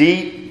through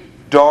deep,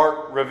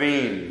 dark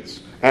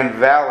ravines and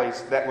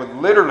valleys that would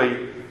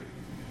literally,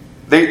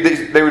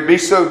 they would be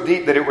so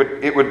deep that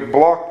it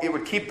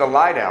would keep the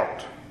light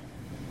out.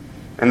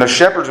 And the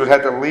shepherds would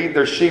have to lead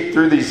their sheep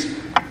through these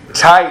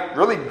tight,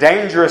 really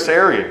dangerous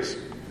areas.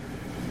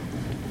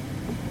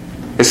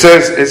 It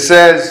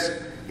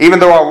says, even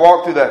though I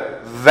walk through the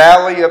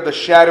valley of the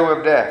shadow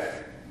of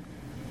death.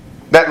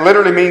 That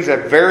literally means a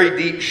very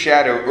deep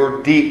shadow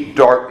or deep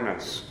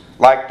darkness.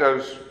 Like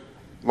those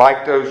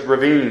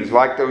ravines,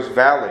 like those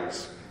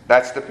valleys.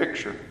 That's the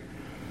picture.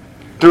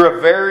 Through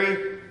a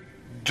very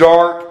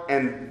dark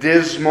and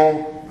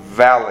dismal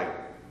valley.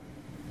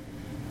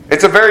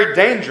 It's a very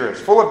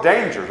dangerous, full of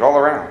dangers all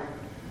around,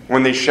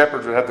 when these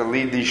shepherds would have to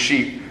lead these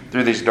sheep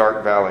through these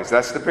dark valleys.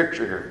 That's the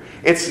picture here.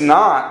 It's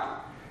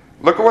not,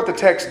 look at what the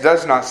text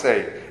does not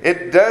say.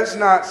 It does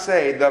not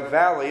say the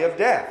valley of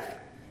death.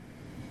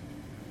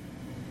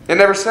 It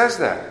never says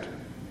that.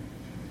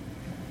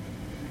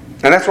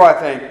 And that's why I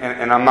think,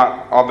 and I'm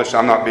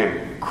not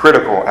being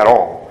critical at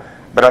all,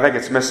 but I think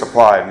it's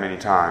misapplied many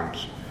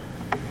times.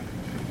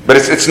 But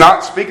it's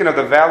not speaking of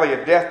the valley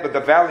of death, but the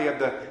valley of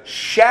the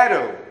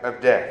shadow of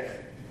death.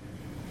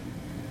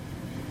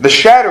 The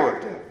shadow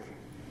of death.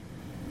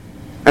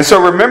 And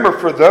so remember,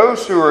 for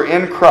those who are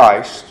in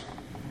Christ,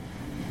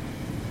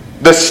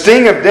 the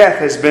sting of death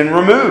has been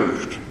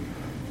removed.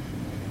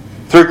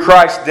 Through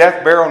Christ's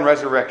death, burial, and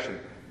resurrection.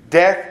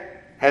 Death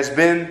has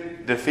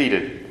been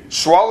defeated.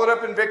 Swallowed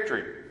up in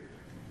victory.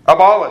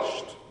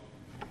 Abolished.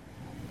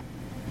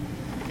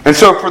 And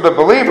so for the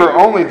believer,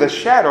 only the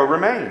shadow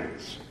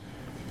remains.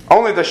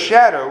 Only the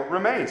shadow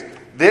remains.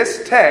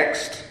 This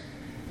text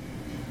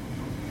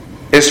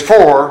is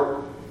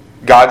for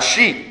God's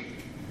sheep.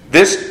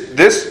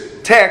 This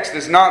text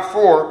is not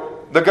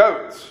for the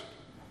goats.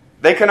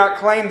 They cannot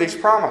claim these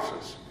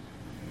promises.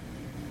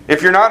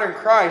 If you're not in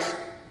Christ,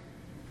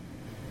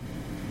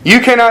 you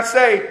cannot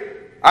say,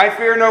 I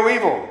fear no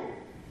evil.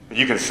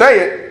 You can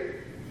say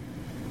it,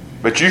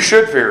 but you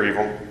should fear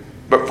evil.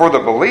 But for the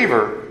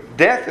believer,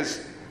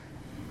 death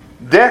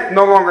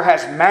no longer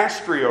has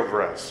mastery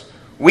over us.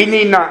 We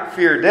need not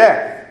fear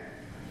death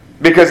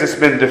because it's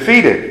been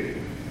defeated.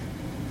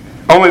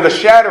 Only the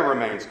shadow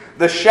remains.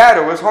 The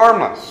shadow is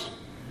harmless.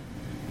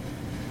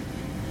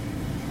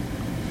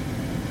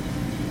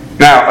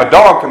 Now, a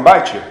dog can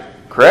bite you,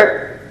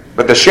 correct?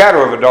 But the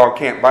shadow of a dog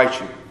can't bite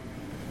you.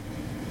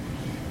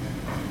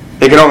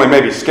 It can only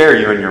maybe scare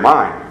you in your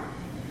mind.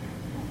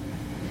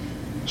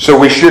 So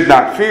we should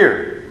not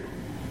fear.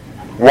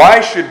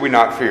 Why should we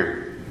not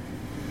fear?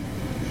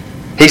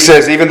 He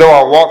says, even though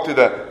I walk through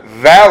the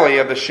valley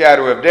of the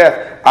shadow of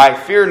death, I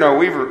fear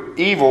no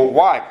evil.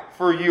 Why?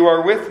 For you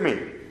are with me.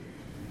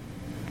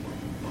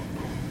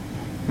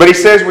 But he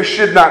says we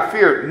should not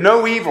fear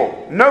no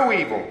evil. No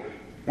evil.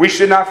 We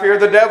should not fear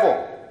the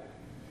devil.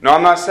 No,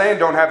 I'm not saying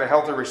don't have a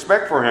healthy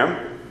respect for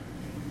him.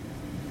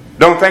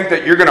 Don't think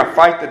that you're going to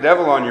fight the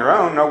devil on your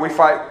own. No, we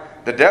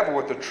fight the devil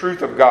with the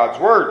truth of God's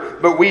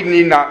Word. But we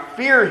need not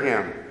fear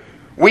him.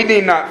 We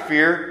need not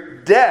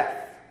fear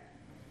death.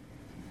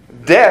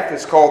 Death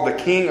is called the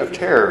king of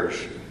terrors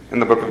in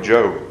the book of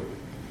Job.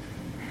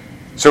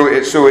 So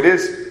it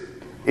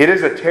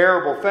is a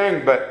terrible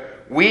thing,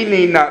 but we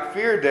need not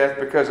fear death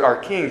because our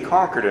king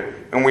conquered it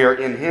and we are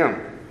in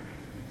him.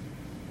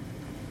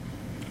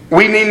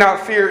 We need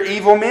not fear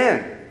evil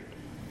men.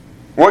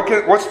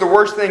 What's the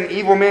worst thing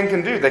evil men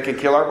can do? They can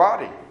kill our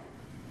body,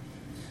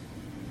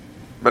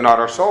 but not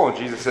our soul. And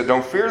Jesus said,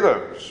 don't fear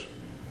those.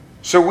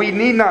 So we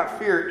need not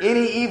fear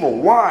any evil.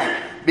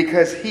 Why?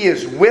 Because he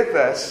is with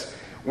us.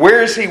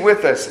 Where is he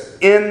with us?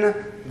 In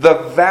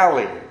the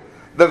valley.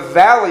 The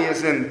valley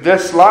is in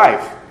this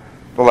life,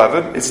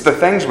 beloved. It's the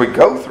things we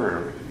go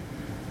through.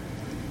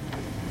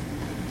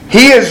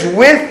 He is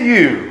with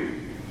you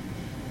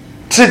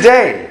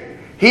today.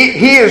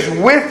 He is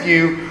with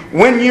you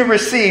when you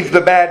receive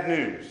the bad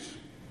news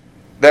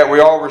that we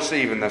all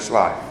receive in this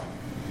life.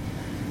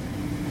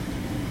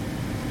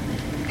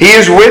 He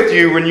is with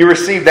you when you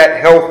receive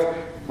that health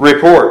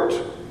report,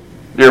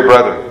 dear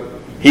brother.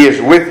 He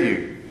is with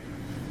you.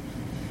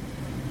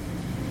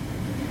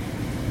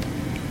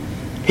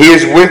 He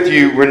is with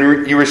you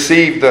when you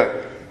receive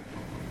the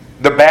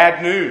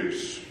bad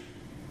news.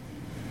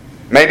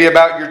 Maybe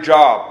about your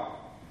job.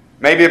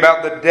 Maybe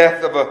about the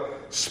death of a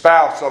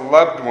spouse, a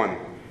loved one.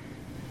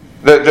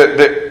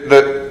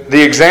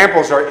 The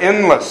examples are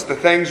endless, the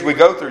things we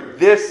go through.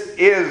 This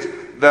is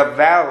the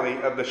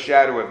valley of the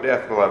shadow of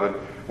death, beloved.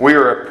 We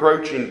are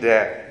approaching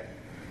death.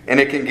 And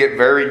it can get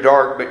very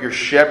dark, but your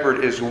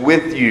shepherd is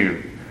with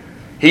you.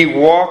 He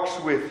walks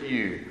with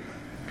you.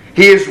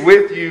 He is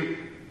with you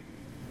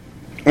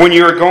when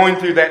you are going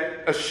through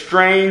that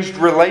estranged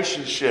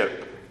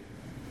relationship.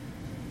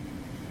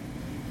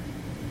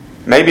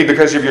 Maybe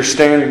because of your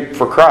stand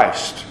for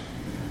Christ.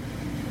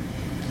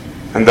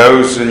 And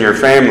those in your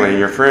family and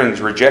your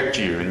friends reject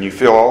you and you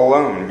feel all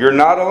alone. You're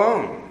not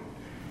alone.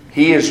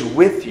 He is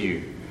with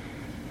you.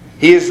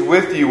 He is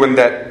with you when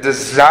that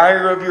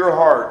desire of your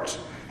heart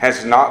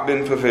has not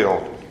been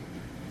fulfilled.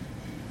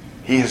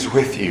 He is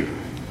with you.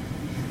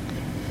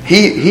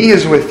 He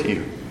is with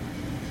you.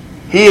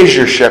 He is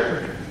your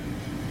shepherd.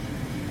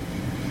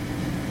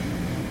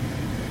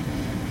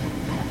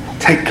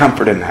 Take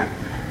comfort in that.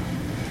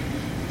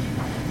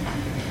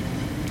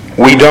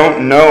 We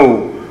don't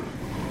know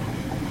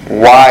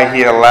why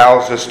He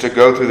allows us to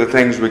go through the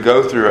things we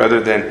go through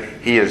other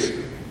than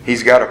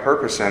He's got a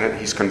purpose in it.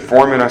 He's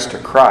conforming us to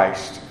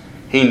Christ.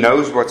 He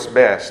knows what's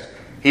best.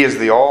 He is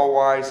the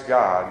all-wise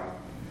God.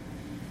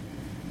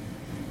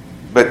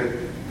 But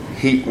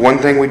one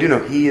thing we do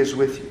know, He is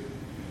with you.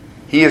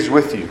 He is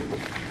with you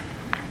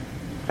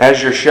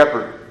as your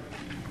shepherd.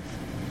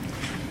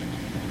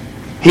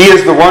 He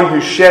is the one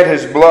who shed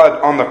His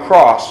blood on the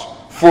cross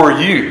for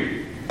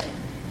you.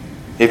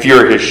 If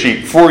you're His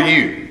sheep, for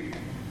you.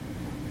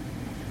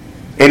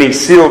 And He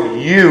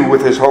sealed you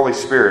with His Holy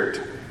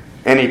Spirit.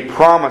 And He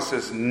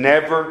promises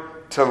never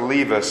to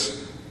leave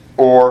us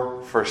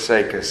or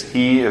forsake us.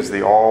 He is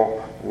the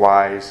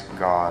all-wise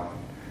God.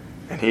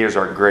 And He is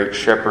our great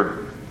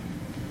shepherd.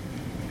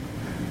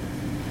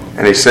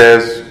 And He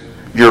says,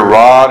 your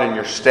rod and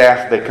your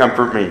staff, they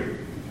comfort me.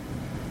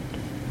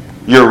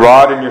 Your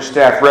rod and your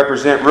staff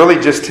represent really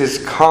just His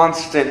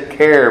constant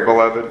care,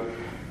 beloved.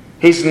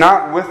 He's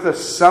not with us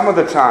some of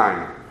the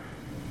time.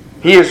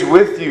 He is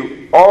with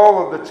you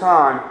all of the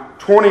time,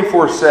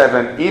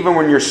 24/7, even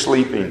when you're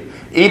sleeping,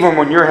 even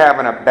when you're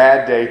having a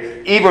bad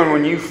day, even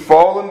when you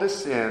fall into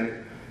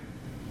sin.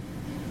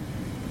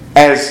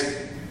 As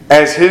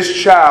His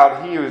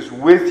child, He is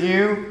with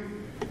you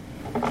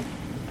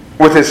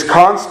with His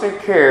constant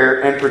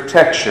care and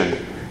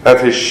protection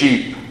of His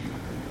sheep.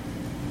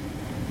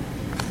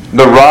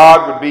 The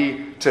rod would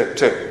be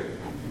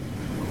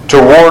to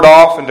ward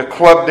off and to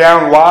club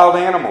down wild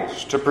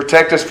animals, to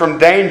protect us from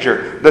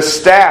danger. The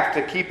staff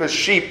to keep His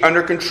sheep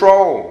under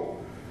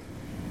control.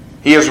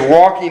 He is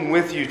walking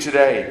with you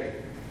today.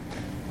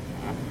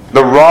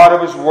 The rod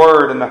of His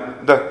Word and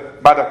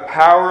by the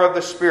power of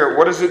the Spirit,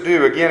 what does it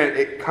do? Again,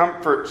 it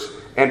comforts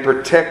and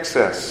protects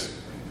us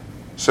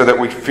so that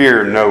we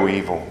fear no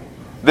evil.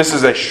 This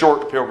is a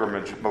short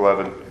pilgrimage,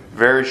 beloved.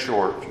 Very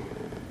short.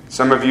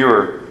 Some of you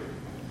are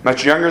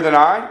much younger than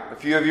I. A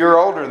few of you are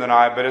older than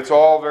I, but it's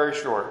all very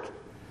short.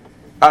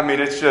 I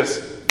mean, it's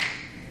just,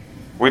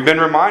 we've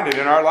been reminded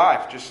in our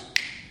life, just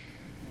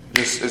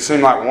it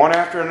seemed like one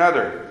after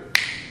another.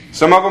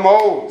 Some of them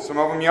old, some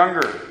of them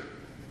younger.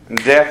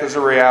 And death is a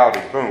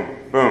reality. Boom,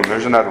 boom,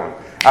 there's another one.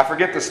 I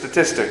forget the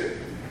statistic.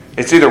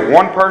 It's either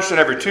one person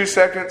every 2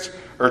 seconds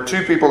or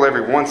 2 people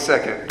every 1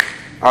 second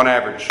on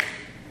average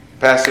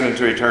passing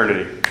into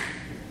eternity.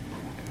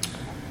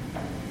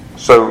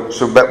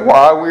 But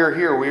while we are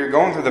here, we are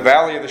going through the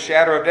valley of the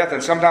shadow of death,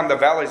 and sometimes the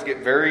valleys get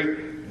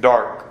very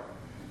dark.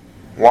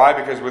 Why?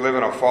 Because we live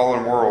in a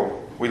fallen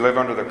world. We live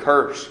under the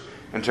curse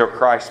until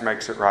Christ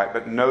makes it right.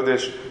 But know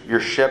this, your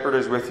shepherd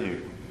is with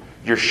you.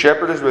 Your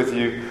shepherd is with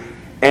you,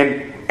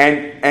 and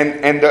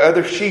the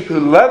other sheep who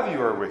love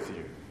you are with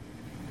you.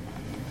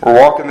 We're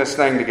walking this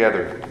thing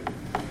together.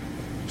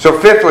 So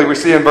fifthly, we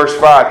see in verse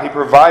 5, He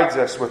provides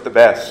us with the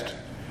best.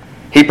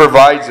 He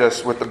provides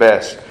us with the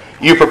best.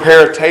 You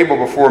prepare a table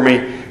before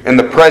me in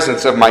the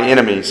presence of my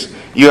enemies.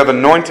 You have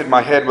anointed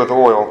my head with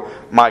oil.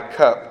 My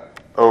cup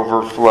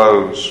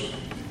overflows.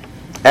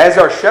 As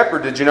our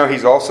shepherd, did you know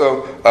He's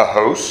also a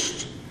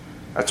host?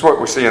 That's what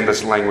we see in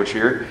this language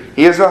here.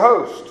 He is a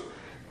host.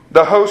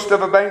 The host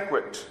of a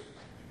banquet.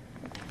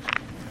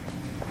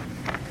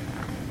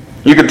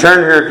 You can turn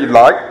here if you'd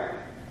like,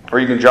 or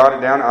you can jot it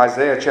down.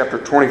 Isaiah chapter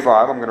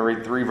 25. I'm going to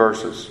read 3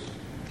 verses.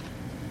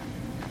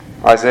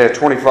 Isaiah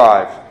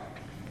 25.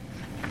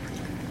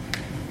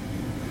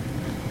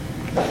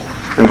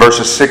 In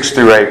verses 6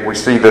 through 8, we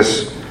see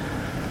this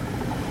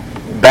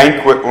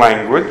banquet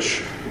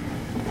language.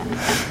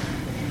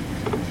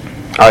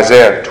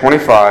 Isaiah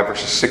 25,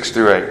 verses 6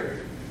 through 8.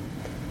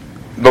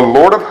 The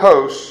Lord of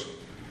hosts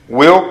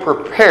will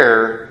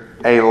prepare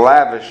a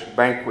lavish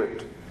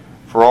banquet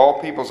for all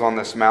peoples on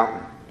this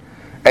mountain.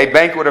 A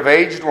banquet of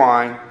aged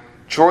wine,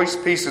 choice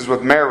pieces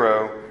with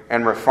marrow,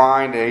 and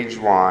refined aged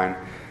wine.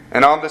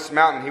 And on this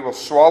mountain He will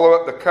swallow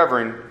up the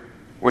covering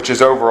which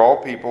is over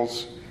all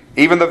peoples,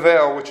 even the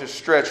veil which is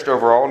stretched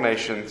over all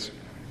nations.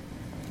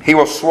 He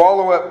will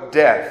swallow up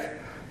death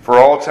for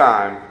all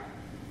time,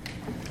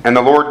 and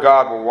the Lord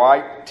God will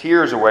wipe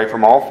tears away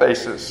from all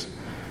faces,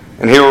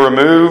 and He will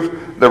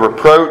remove the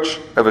reproach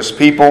of His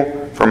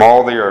people from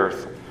all the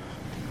earth.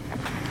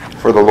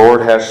 For the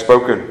Lord has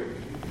spoken.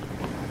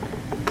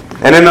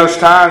 And in those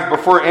times,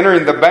 before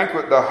entering the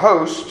banquet, the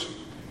host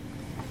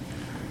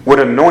would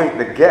anoint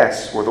the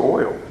guests with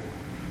oil.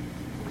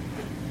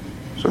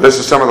 So this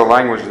is some of the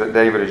language that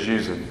David is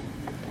using.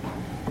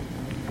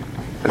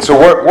 And so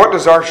what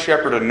does our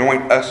shepherd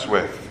anoint us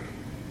with,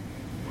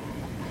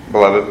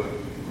 beloved?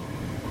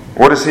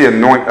 What does He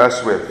anoint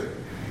us with?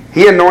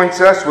 He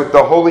anoints us with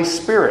the Holy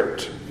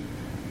Spirit,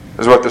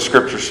 is what the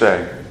Scriptures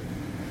say.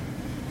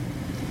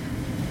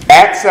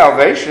 At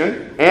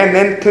salvation, and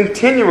then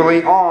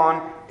continually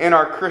on in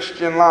our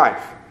Christian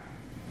life.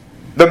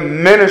 The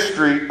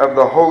ministry of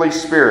the Holy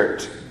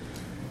Spirit.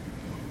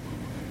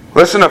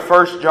 Listen to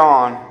 1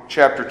 John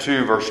chapter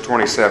 2, verse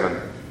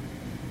 27.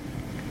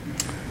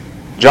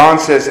 John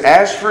says,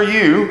 as for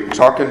you,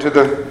 talking to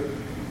the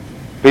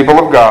people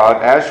of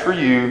God, as for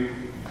you,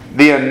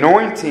 the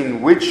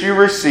anointing which you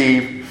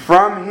receive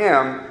from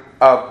Him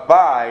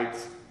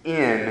abides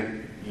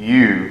in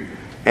you,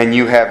 and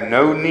you have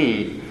no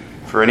need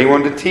for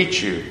anyone to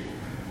teach you.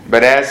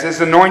 But as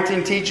His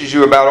anointing teaches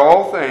you about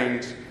all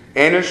things,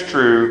 and is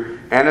true,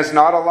 and is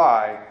not a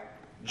lie,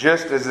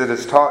 just as it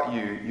has taught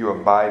you, you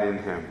abide in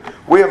Him.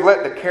 We have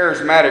let the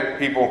charismatic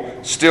people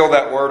steal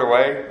that word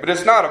away, but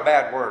it's not a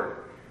bad word.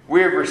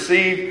 We have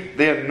received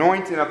the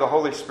anointing of the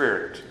Holy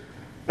Spirit,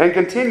 and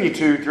continue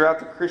to throughout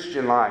the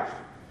Christian life.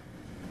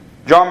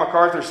 John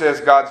MacArthur says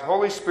God's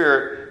Holy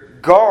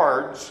Spirit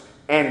guards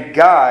and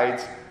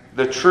guides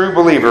the true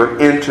believer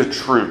into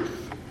truth.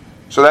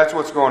 So that's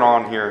what's going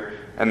on here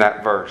in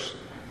that verse.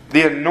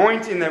 The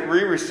anointing that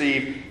we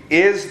receive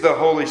is the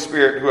Holy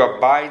Spirit who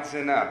abides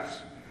in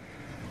us.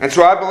 And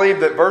so I believe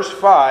that verse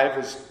 5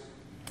 is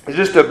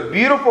just a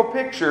beautiful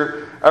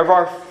picture of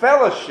our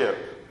fellowship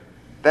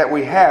that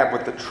we have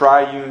with the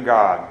triune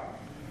God.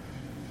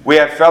 We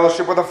have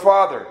fellowship with the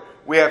Father.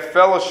 We have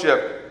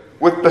fellowship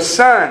with the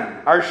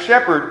Son, our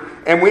shepherd,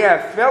 and we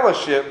have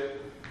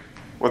fellowship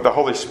with the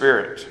Holy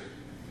Spirit.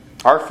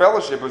 Our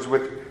fellowship is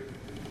with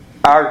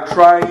our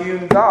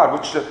triune God,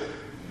 which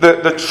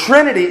the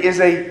Trinity is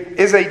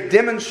a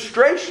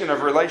demonstration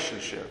of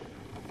relationship.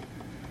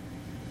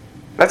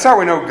 That's how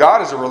we know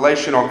God is a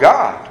relational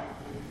God.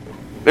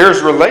 There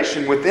is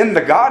relation within the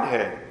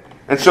Godhead.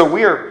 And so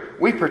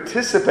we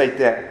participate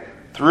that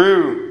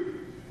through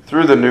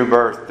the new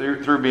birth,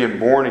 through being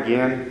born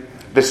again.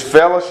 This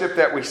fellowship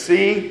that we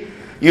see,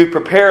 you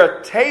prepare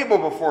a table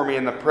before me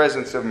in the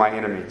presence of my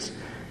enemies,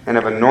 and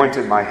have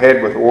anointed my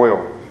head with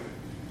oil.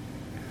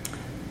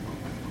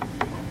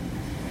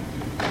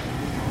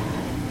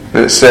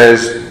 And it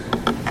says,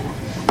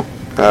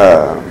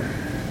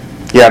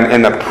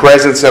 in the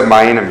presence of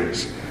my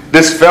enemies.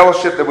 This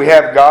fellowship that we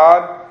have,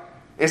 God,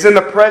 is in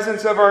the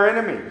presence of our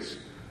enemies.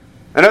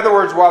 In other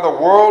words, while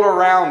the world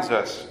around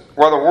us,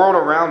 the world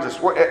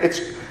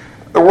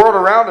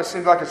around us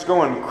seems like it's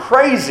going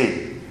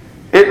crazy.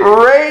 It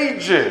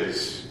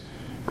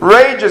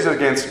rages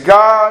against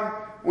God.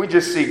 We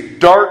just see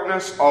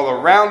darkness all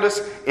around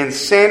us,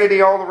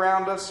 insanity all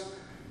around us,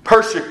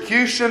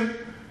 persecution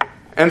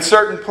in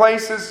certain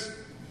places.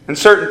 in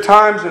certain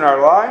times in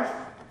our life.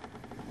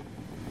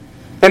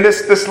 And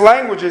this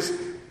language is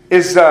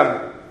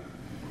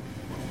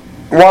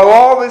while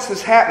all this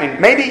is happening,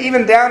 maybe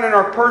even down in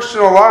our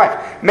personal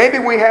life, maybe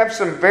we have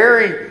some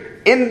very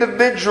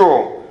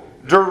individual,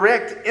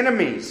 direct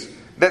enemies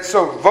that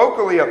so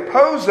vocally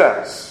oppose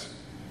us.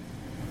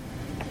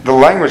 The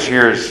language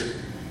here is,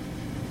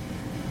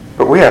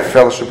 but we have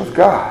fellowship with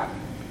God.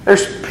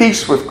 There's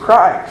peace with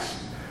Christ.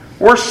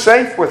 We're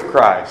safe with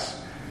Christ,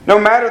 no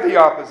matter the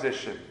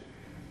opposition.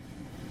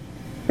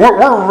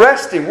 We're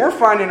resting. We're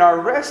finding our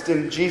rest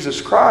in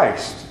Jesus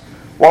Christ.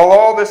 While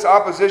all this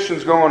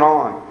opposition's going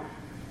on,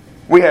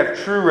 we have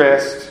true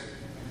rest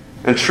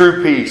and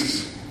true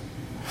peace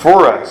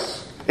for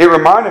us. It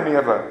reminded me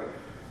of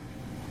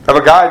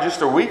a guy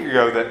just a week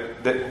ago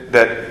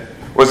that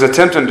was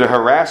attempting to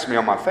harass me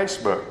on my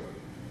Facebook.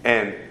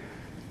 And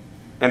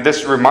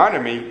this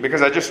reminded me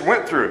because I just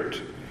went through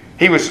it.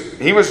 He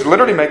was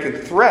literally making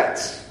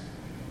threats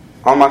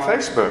on my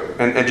Facebook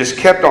and just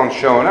kept on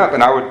showing up.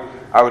 And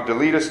I would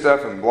delete his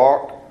stuff and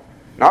block.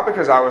 Not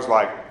because I was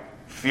like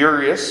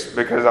furious,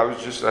 because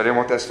I didn't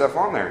want that stuff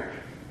on there.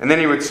 And then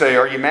he would say,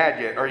 "Are you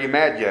mad yet? Are you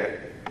mad yet?"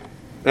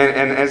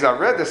 And as I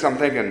read this, I'm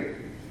thinking,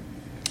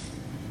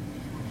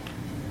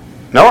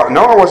 no,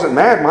 I wasn't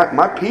mad.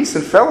 My peace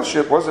and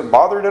fellowship wasn't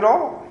bothered at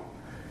all.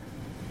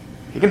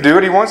 He can do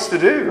what he wants to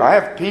do. I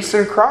have peace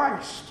in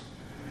Christ.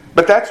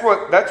 But that's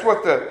what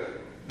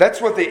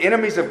the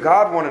enemies of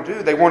God want to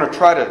do. They want to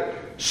try to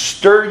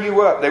stir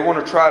you up. They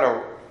want to try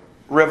to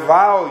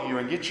revile you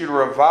and get you to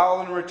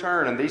revile in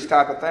return and these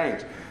type of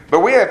things.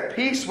 But we have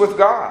peace with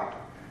God.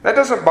 That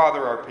doesn't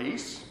bother our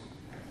peace.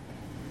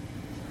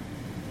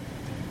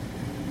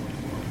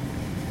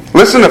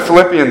 Listen to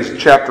Philippians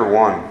chapter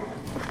 1.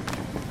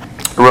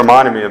 It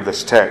reminded me of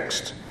this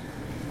text.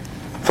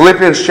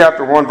 Philippians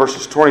chapter 1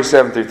 verses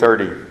 27 through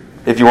 30.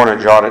 If you want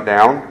to jot it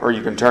down, or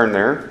you can turn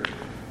there.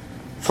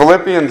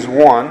 Philippians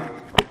 1,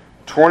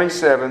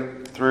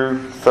 27 through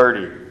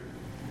 30.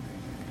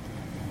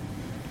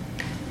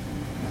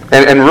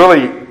 And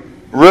really,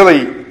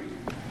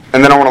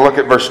 and then I want to look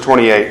at verse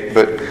 28.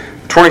 But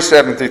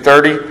 27 through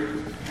 30,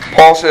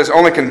 Paul says,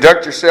 "Only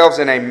conduct yourselves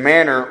in a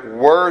manner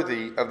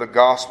worthy of the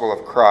gospel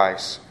of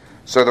Christ,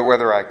 so that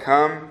whether I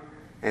come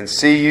and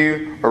see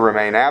you or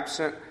remain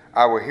absent,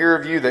 I will hear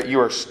of you that you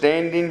are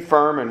standing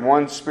firm in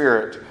one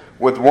spirit,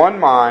 with one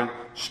mind,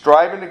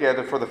 striving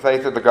together for the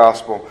faith of the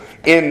gospel,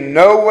 in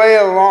no way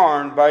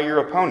alarmed by your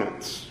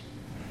opponents,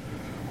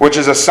 which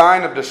is a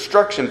sign of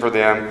destruction for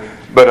them,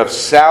 but of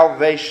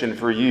salvation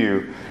for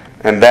you,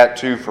 and that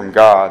too from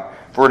God.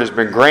 For it has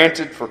been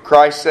granted for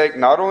Christ's sake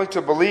not only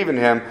to believe in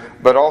Him,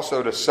 but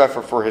also to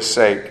suffer for His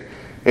sake,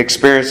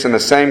 experiencing the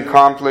same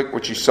conflict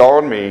which you saw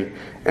in me,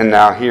 and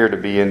now hear to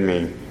be in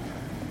me."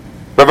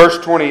 But verse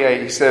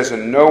 28, he says,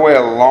 "In no way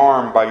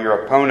alarmed by your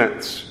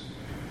opponents."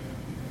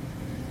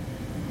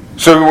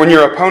 So when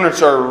your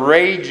opponents are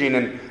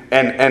raging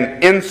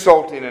and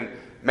insulting and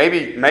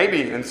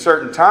maybe in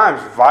certain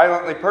times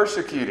violently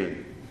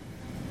persecuting,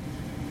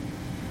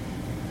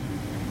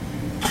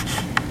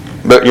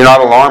 but you're not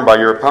alarmed by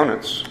your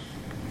opponents.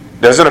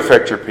 It doesn't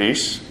affect your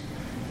peace.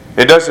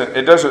 It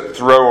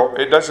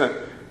doesn't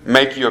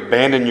make you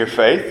abandon your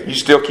faith. You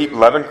still keep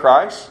loving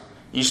Christ.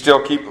 You still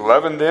keep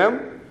loving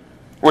them,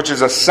 which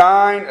is a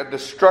sign of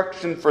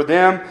destruction for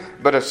them,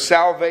 but of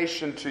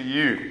salvation to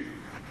you.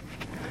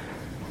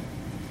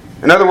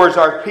 In other words,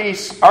 our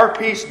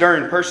peace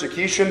during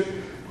persecution,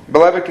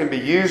 beloved, can be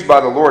used by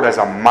the Lord as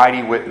a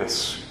mighty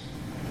witness.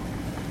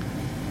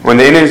 When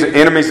the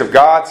enemies of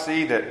God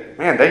see that,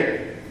 man,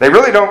 they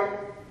really don't,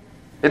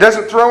 it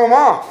doesn't throw them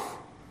off.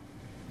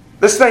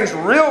 This thing's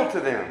real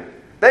to them.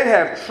 They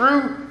have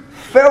true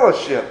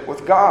fellowship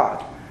with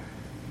God.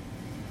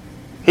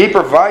 He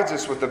provides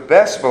us with the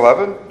best,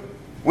 beloved.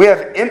 We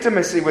have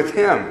intimacy with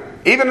Him,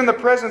 even in the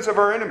presence of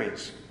our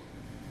enemies.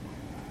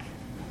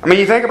 I mean,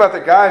 you think about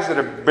the guys that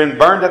have been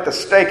burned at the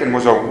stake and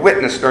was a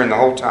witness during the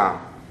whole time.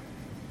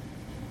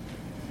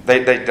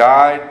 They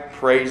died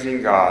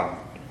praising God.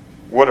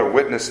 What a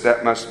witness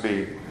that must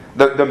be.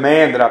 The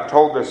man that I've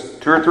told this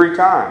 2 or 3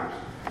 times,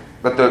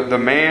 but the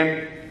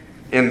man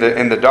in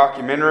the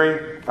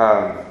documentary,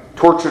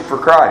 Tortured for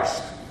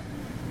Christ.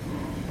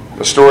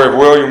 The story of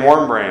William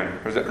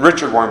Wurmbrand,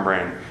 Richard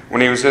Wurmbrand,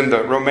 when he was in the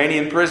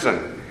Romanian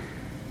prison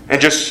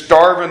and just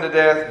starving to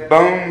death,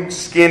 bone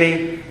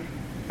skinny,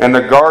 and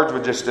the guards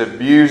would just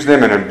abuse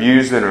them and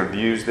abuse them and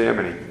abuse them.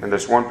 And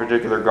this one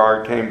particular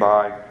guard came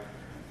by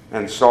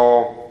and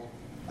saw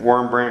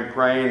Wurmbrand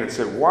praying and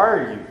said, "Why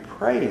are you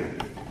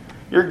praying?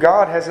 Your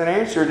God hasn't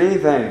answered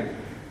anything.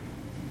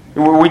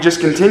 We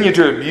just continue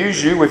to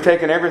abuse you. We've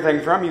taken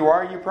everything from you. Why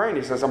are you praying?"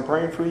 He says, "I'm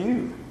praying for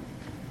you."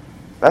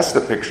 That's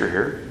the picture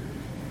here.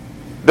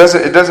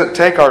 It doesn't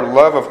take our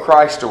love of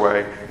Christ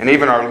away, and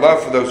even our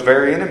love for those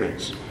very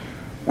enemies.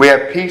 We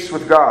have peace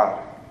with God.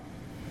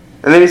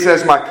 And then he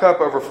says, "My cup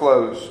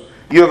overflows.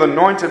 You have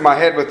anointed my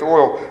head with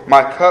oil.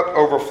 My cup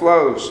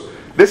overflows."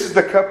 This is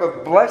the cup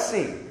of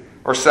blessing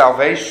or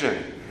salvation.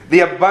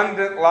 The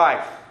abundant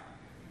life.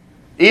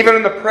 Even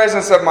in the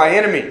presence of my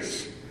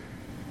enemies.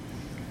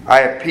 I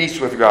have peace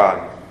with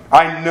God.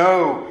 I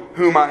know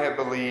whom I have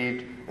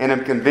believed and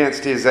am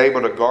convinced He is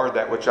able to guard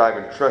that which I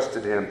have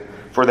entrusted Him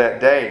for that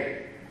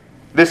day.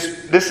 This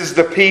is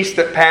the peace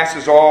that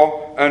passes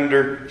all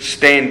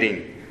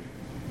understanding.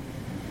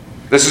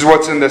 This is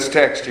what's in this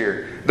text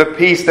here. The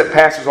peace that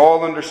passes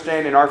all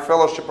understanding, our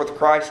fellowship with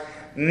Christ.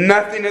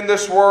 Nothing in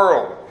this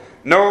world,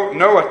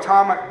 no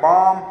atomic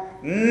bomb,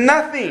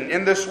 nothing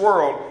in this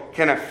world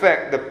can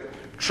affect the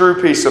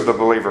true peace of the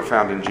believer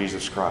found in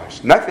Jesus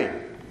Christ. Nothing.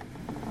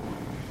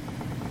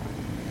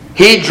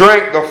 He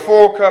drank the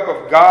full cup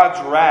of God's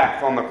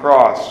wrath on the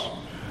cross.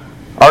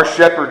 Our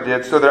shepherd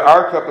did, so that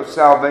our cup of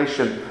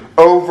salvation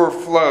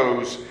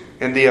overflows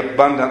in the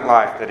abundant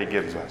life that He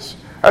gives us.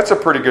 That's a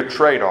pretty good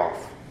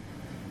trade-off.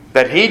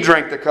 That He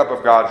drank the cup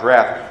of God's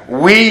wrath.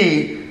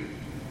 We,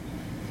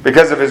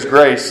 because of His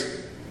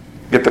grace,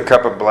 get the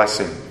cup of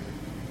blessing.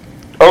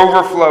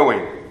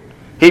 Overflowing.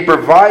 He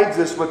provides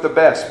us with the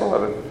best,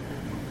 beloved.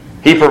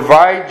 He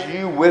provides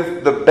you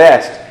with the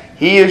best.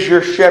 He is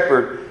your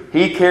shepherd.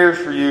 He cares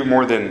for you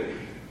more than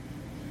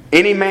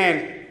any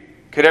man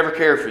could ever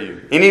care for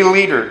you. Any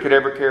leader could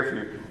ever care for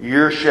you.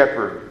 Your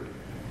shepherd.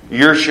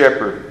 Your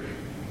shepherd.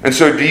 And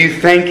so do you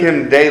thank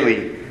Him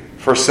daily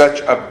for such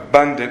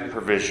abundant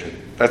provision?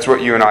 That's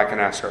what you and I can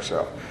ask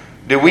ourselves.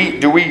 Do we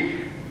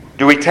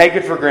take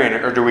it for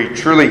granted, or do we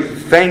truly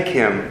thank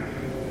Him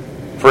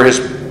for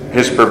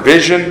His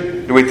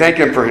provision? Do we thank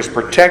Him for His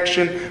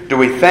protection? Do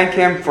we thank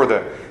Him for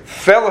the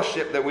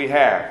fellowship that we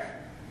have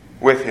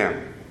with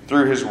Him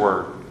through His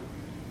Word?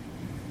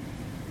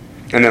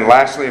 And then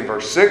lastly, in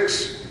verse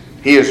 6,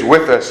 He is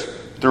with us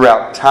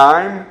throughout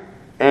time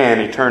and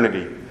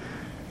eternity.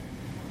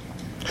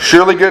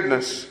 Surely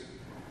goodness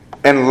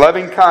and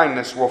loving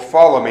kindness will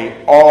follow me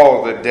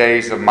all the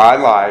days of my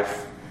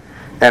life,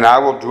 and I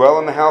will dwell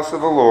in the house of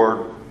the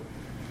Lord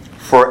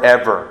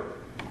forever.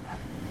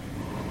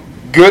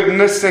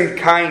 Goodness and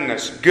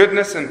kindness,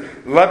 goodness and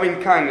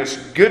loving kindness,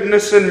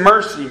 goodness and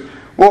mercy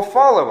will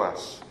follow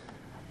us.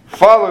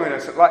 Following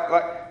us,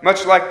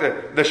 much like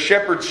the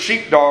shepherd's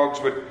sheepdogs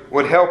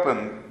would help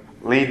him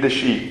lead the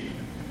sheep.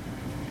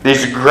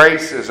 These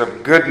graces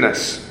of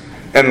goodness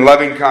and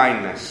loving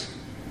kindness.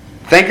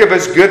 Think of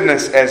His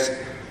goodness as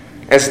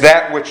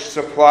that which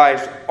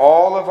supplies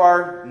all of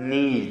our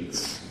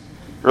needs.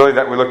 Really,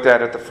 that we looked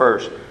at the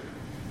first.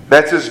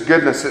 That's His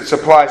goodness. It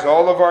supplies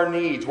all of our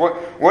needs.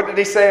 What did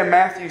He say in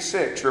Matthew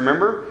 6?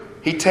 Remember?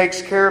 He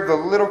takes care of the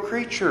little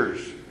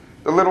creatures,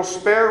 the little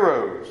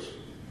sparrows,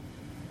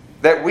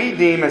 that we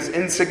deem as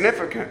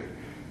insignificant.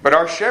 But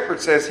our shepherd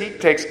says He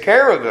takes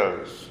care of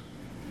those.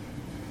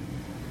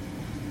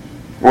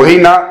 Will He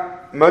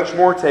not much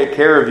more take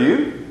care of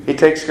you? He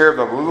takes care of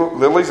the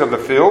lilies of the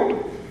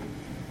field.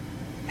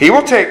 He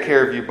will take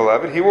care of you,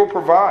 beloved. He will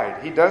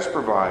provide. He does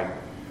provide.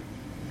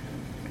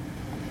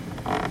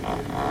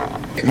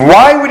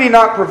 Why would He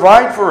not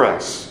provide for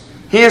us?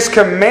 He has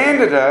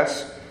commanded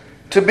us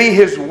to be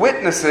His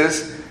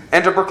witnesses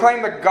and to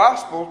proclaim the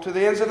gospel to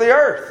the ends of the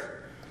earth.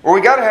 Well,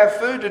 we got to have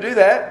food to do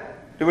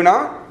that, do we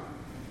not?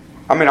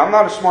 I mean, I'm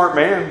not a smart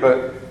man,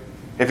 but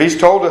if He's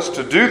told us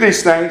to do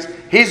these things,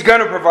 He's going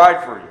to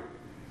provide for you.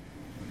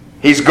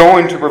 He's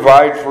going to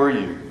provide for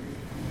you.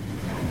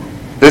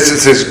 This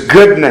is His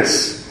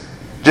goodness,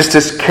 just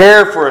His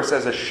care for us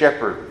as a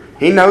shepherd.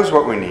 He knows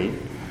what we need.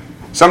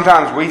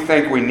 Sometimes we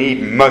think we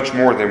need much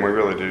more than we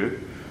really do,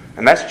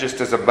 and that's just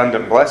His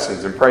abundant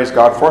blessings, and praise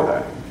God for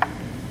that.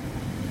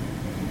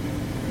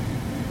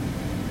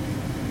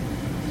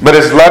 But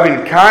His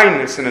loving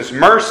kindness and His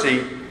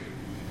mercy,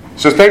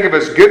 so think of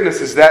His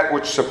goodness as that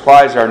which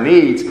supplies our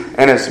needs,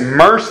 and His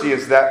mercy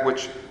is that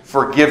which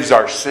forgives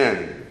our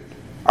sin,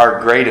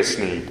 our greatest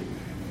need,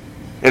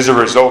 is a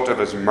result of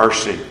His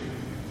mercy.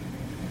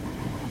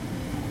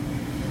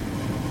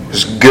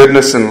 His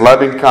goodness and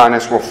loving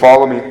kindness will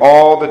follow me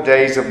all the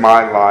days of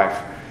my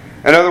life.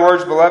 In other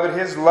words, beloved,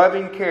 His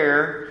loving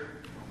care,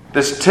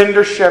 this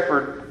tender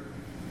shepherd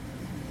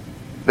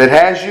that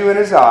has you in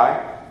His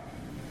eye.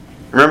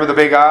 Remember the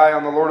big eye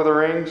on the Lord of the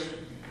Rings?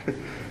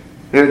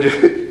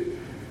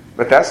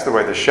 But that's the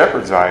way the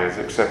shepherd's eye is,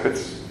 except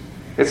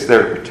it's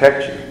there to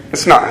protect you.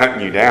 It's not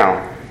hunting you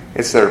down.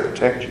 It's there to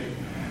protect you.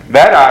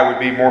 That eye would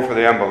be more for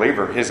the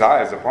unbeliever. His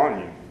eye is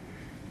upon you.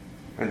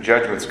 And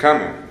judgment's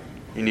coming.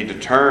 You need to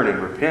turn and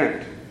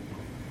repent.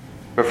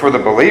 But for the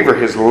believer,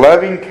 His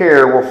loving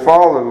care will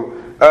follow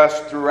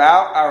us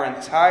throughout our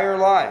entire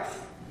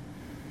life,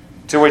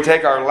 till we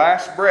take our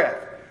last breath.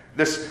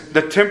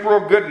 The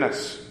temporal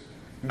goodness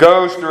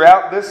goes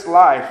throughout this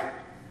life,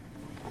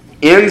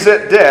 ends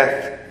at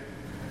death,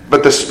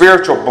 but the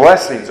spiritual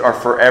blessings are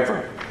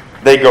forever.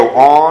 They go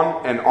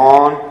on and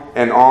on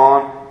and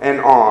on and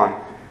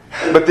on.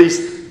 But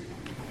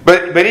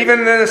even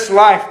in this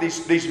life,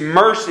 these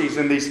mercies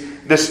and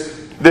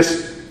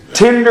this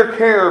tender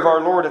care of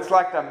our Lord, it's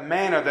like the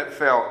manna that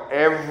fell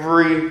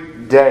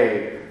every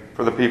day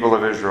for the people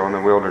of Israel in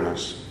the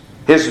wilderness.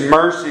 His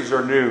mercies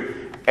are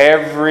new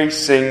every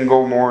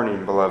single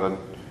morning, beloved,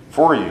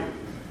 for you.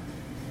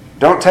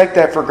 Don't take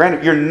that for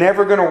granted. You're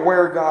never going to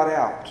wear God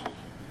out.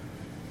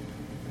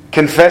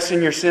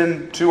 confessing your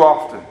sin too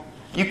often.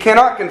 You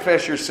cannot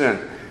confess your sin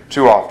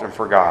too often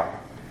for God.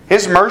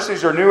 His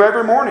mercies are new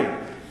every morning.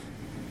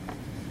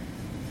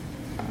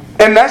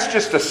 And that's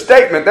just a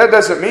statement. That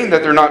doesn't mean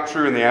that they're not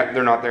true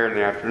they're not there in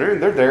the afternoon.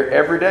 They're there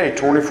every day,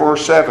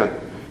 24/7.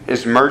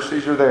 His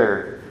mercies are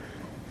there.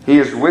 He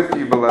is with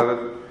you,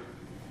 beloved.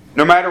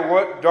 No matter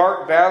what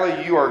dark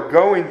valley you are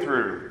going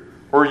through,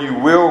 or you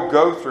will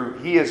go through,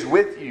 He is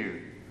with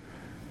you.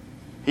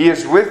 He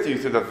is with you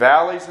through the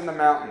valleys and the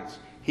mountains.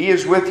 He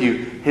is with you.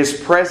 His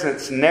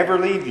presence never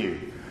leaves you.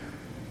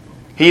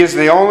 He is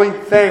the only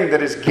thing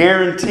that is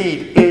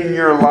guaranteed in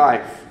your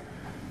life.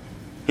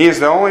 He is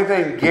the only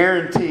thing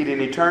guaranteed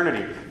in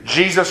eternity.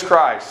 Jesus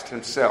Christ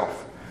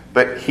Himself.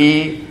 But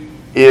He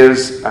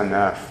is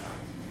enough.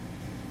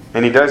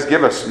 And He does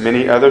give us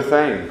many other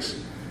things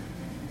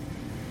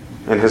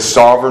in His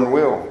sovereign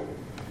will.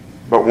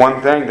 But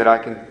one thing that I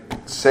can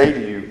say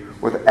to you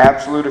with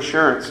absolute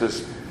assurance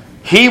is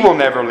He will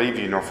never leave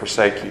you nor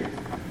forsake you.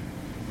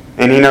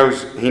 And He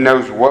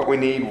knows what we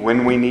need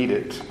when we need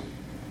it.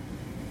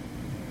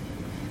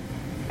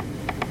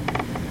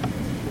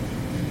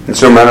 And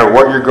so no matter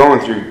what you're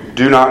going through,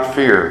 do not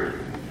fear.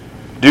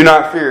 Do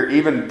not fear.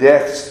 Even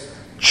death's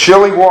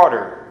chilly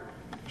water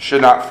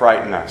should not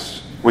frighten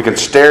us. We can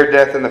stare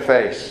death in the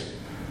face.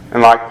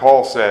 And like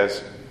Paul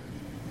says,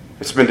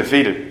 it's been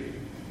defeated.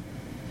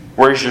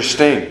 Where's your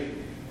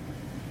sting?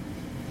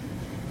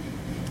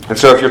 And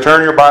so if you'll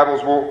turn your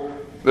Bibles,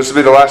 this will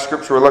be the last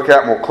scripture we'll look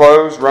at and we'll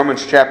close.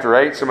 Romans chapter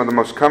 8, some of the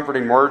most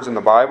comforting words in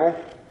the Bible.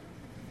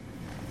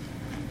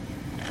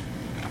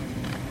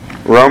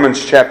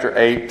 Romans chapter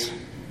 8.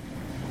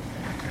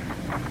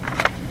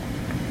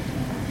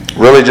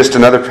 Really just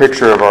another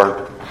picture of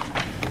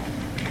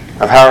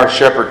how our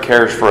shepherd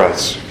cares for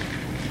us.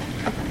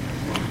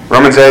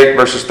 Romans 8,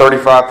 verses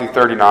 35 through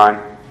 39.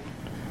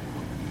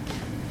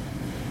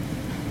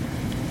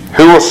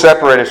 Who will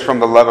separate us from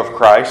the love of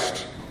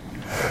Christ?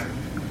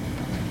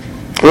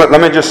 Let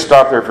me just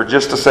stop there for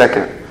just a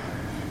second.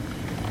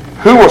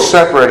 Who will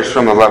separate us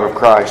from the love of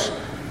Christ?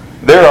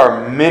 There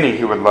are many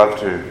who would love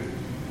to.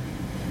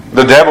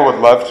 The devil would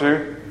love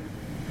to.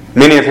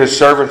 Many of his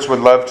servants would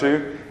love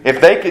to. If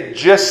they could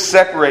just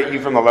separate you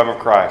from the love of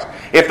Christ.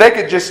 If they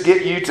could just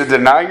get you to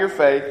deny your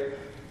faith.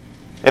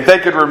 If they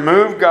could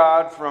remove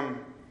God from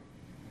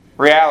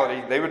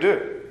reality, they would do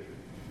it.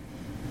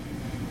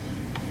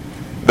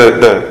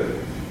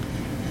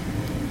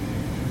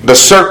 The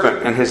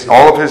serpent and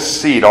all of his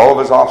seed, all of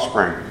his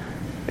offspring.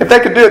 If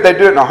they could do it, they'd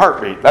do it in a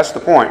heartbeat. That's the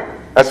point.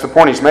 That's the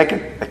point he's making.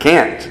 They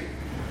can't.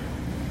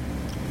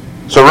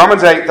 So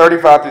Romans 8,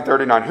 35 through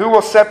 39. Who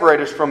will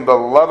separate us from the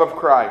love of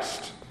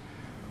Christ?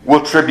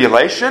 Will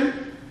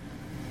tribulation?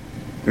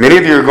 Many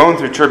of you are going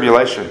through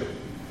tribulation.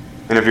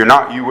 And if you're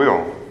not, you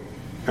will.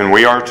 And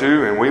we are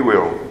too, and we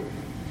will.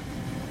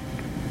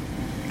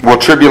 Will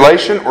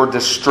tribulation or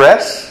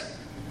distress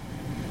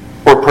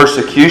or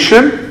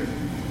persecution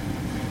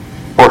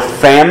or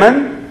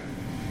famine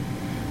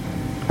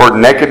or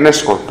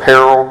nakedness or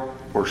peril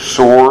or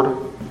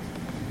sword,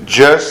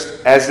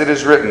 just as it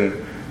is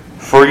written,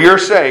 for your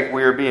sake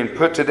we are being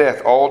put to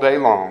death all day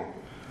long.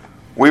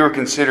 We were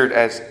considered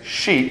as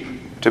sheep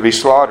to be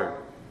slaughtered.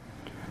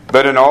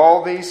 But in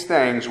all these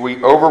things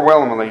we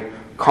overwhelmingly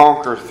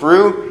conquer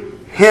through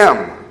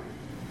Him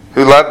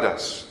who loved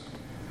us.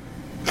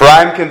 For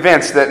I am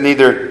convinced that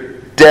neither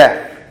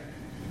death,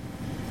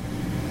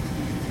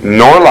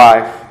 nor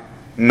life,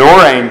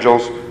 nor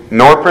angels,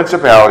 nor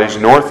principalities,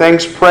 nor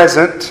things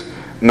present,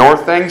 nor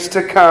things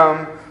to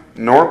come,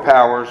 nor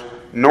powers,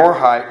 nor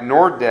height,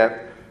 nor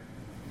depth,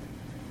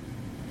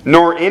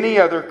 nor any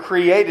other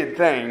created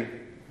thing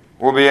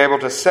will be able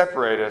to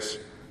separate us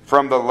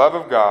from the love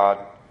of God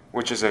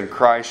which is in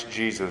Christ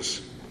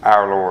Jesus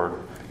our Lord.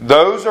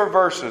 Those are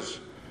verses,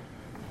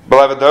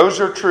 beloved, those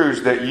are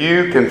truths that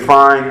you can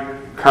find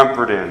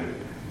comfort in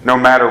no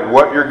matter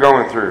what you're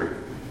going through.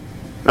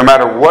 No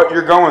matter what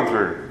you're going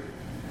through.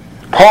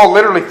 Paul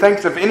literally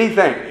thinks of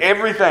anything,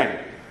 everything.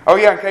 Oh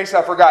yeah, in case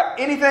I forgot,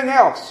 anything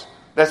else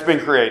that's been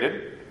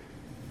created.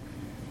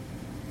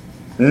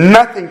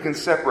 Nothing can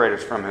separate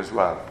us from His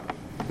love.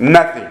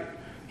 Nothing.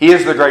 He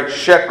is the great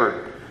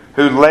shepherd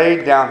who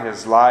laid down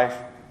His life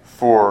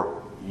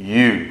for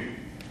you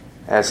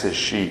as His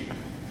sheep.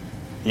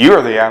 You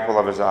are the apple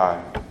of His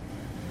eye.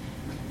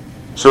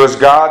 So as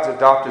God's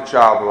adopted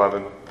child,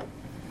 beloved,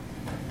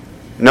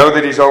 know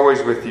that He's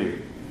always with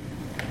you.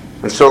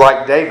 And so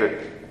like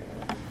David,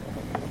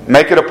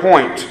 make it a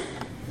point.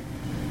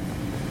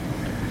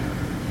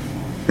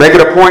 Make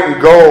it a point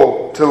and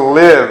goal to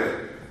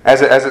live,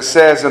 as it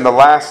says in the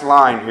last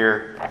line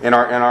here in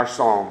our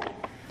psalm.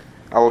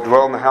 I will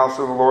dwell in the house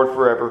of the Lord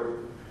forever.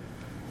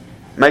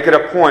 Make it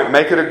a point,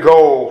 make it a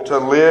goal to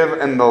live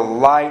in the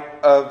light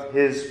of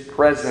His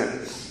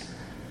presence.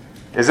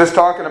 Is this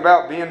talking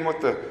about being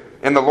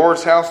in the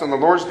Lord's house on the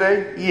Lord's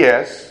day?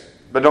 Yes,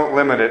 but don't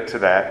limit it to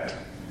that.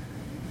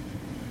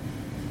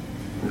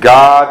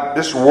 God,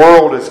 this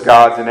world is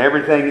God's and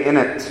everything in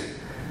it.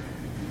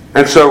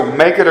 And so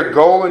make it a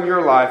goal in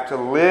your life to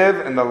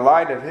live in the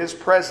light of His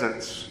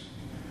presence.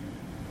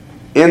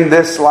 in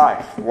this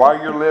life,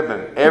 while you're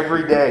living,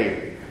 every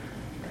day.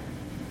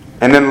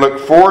 And then look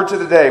forward to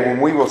the day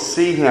when we will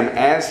see Him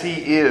as He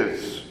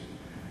is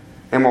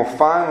and will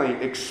finally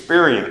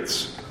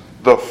experience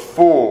the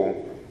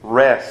full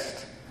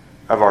rest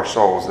of our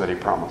souls that He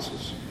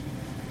promises.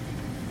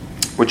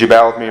 Would you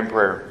bow with me in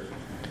prayer?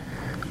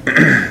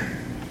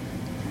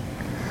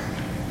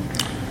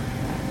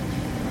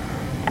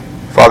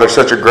 Father,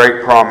 such a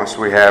great promise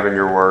we have in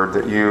your word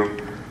that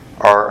you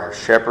are a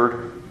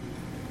shepherd,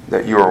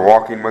 that you are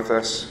walking with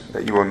us,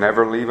 that you will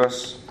never leave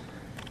us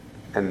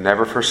and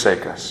never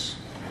forsake us.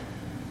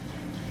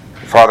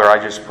 Father, I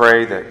just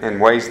pray that in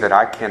ways that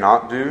I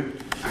cannot do,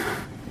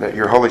 that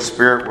your Holy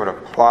Spirit would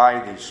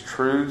apply these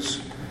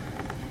truths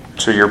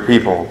to your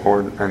people,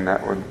 Lord, and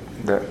that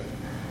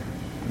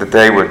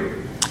they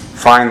would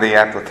find the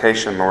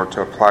application, Lord,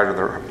 to apply to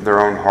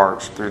their own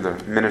hearts through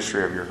the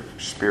ministry of your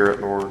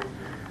Spirit, Lord.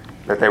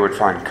 That they would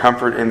find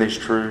comfort in these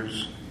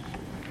truths.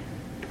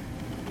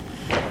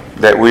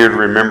 That we would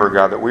remember,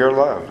 God, that we are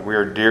loved. We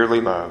are dearly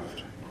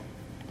loved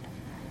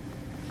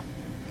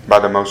by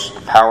the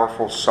most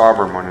powerful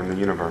sovereign one in the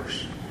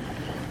universe.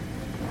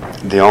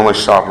 The only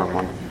sovereign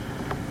one.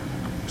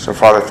 So,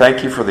 Father,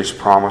 thank you for these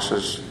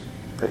promises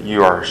that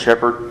you are a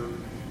shepherd,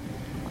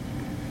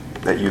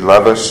 that you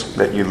love us,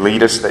 that you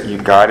lead us, that you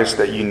guide us,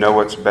 that you know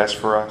what's best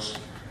for us.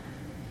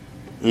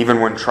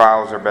 Even when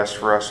trials are best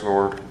for us,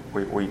 Lord,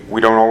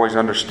 we don't always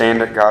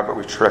understand it, God, but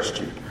we trust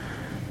you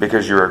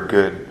because you are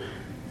good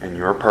and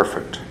you are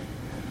perfect.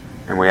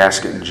 And we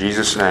ask it in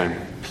Jesus' name.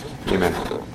 Amen.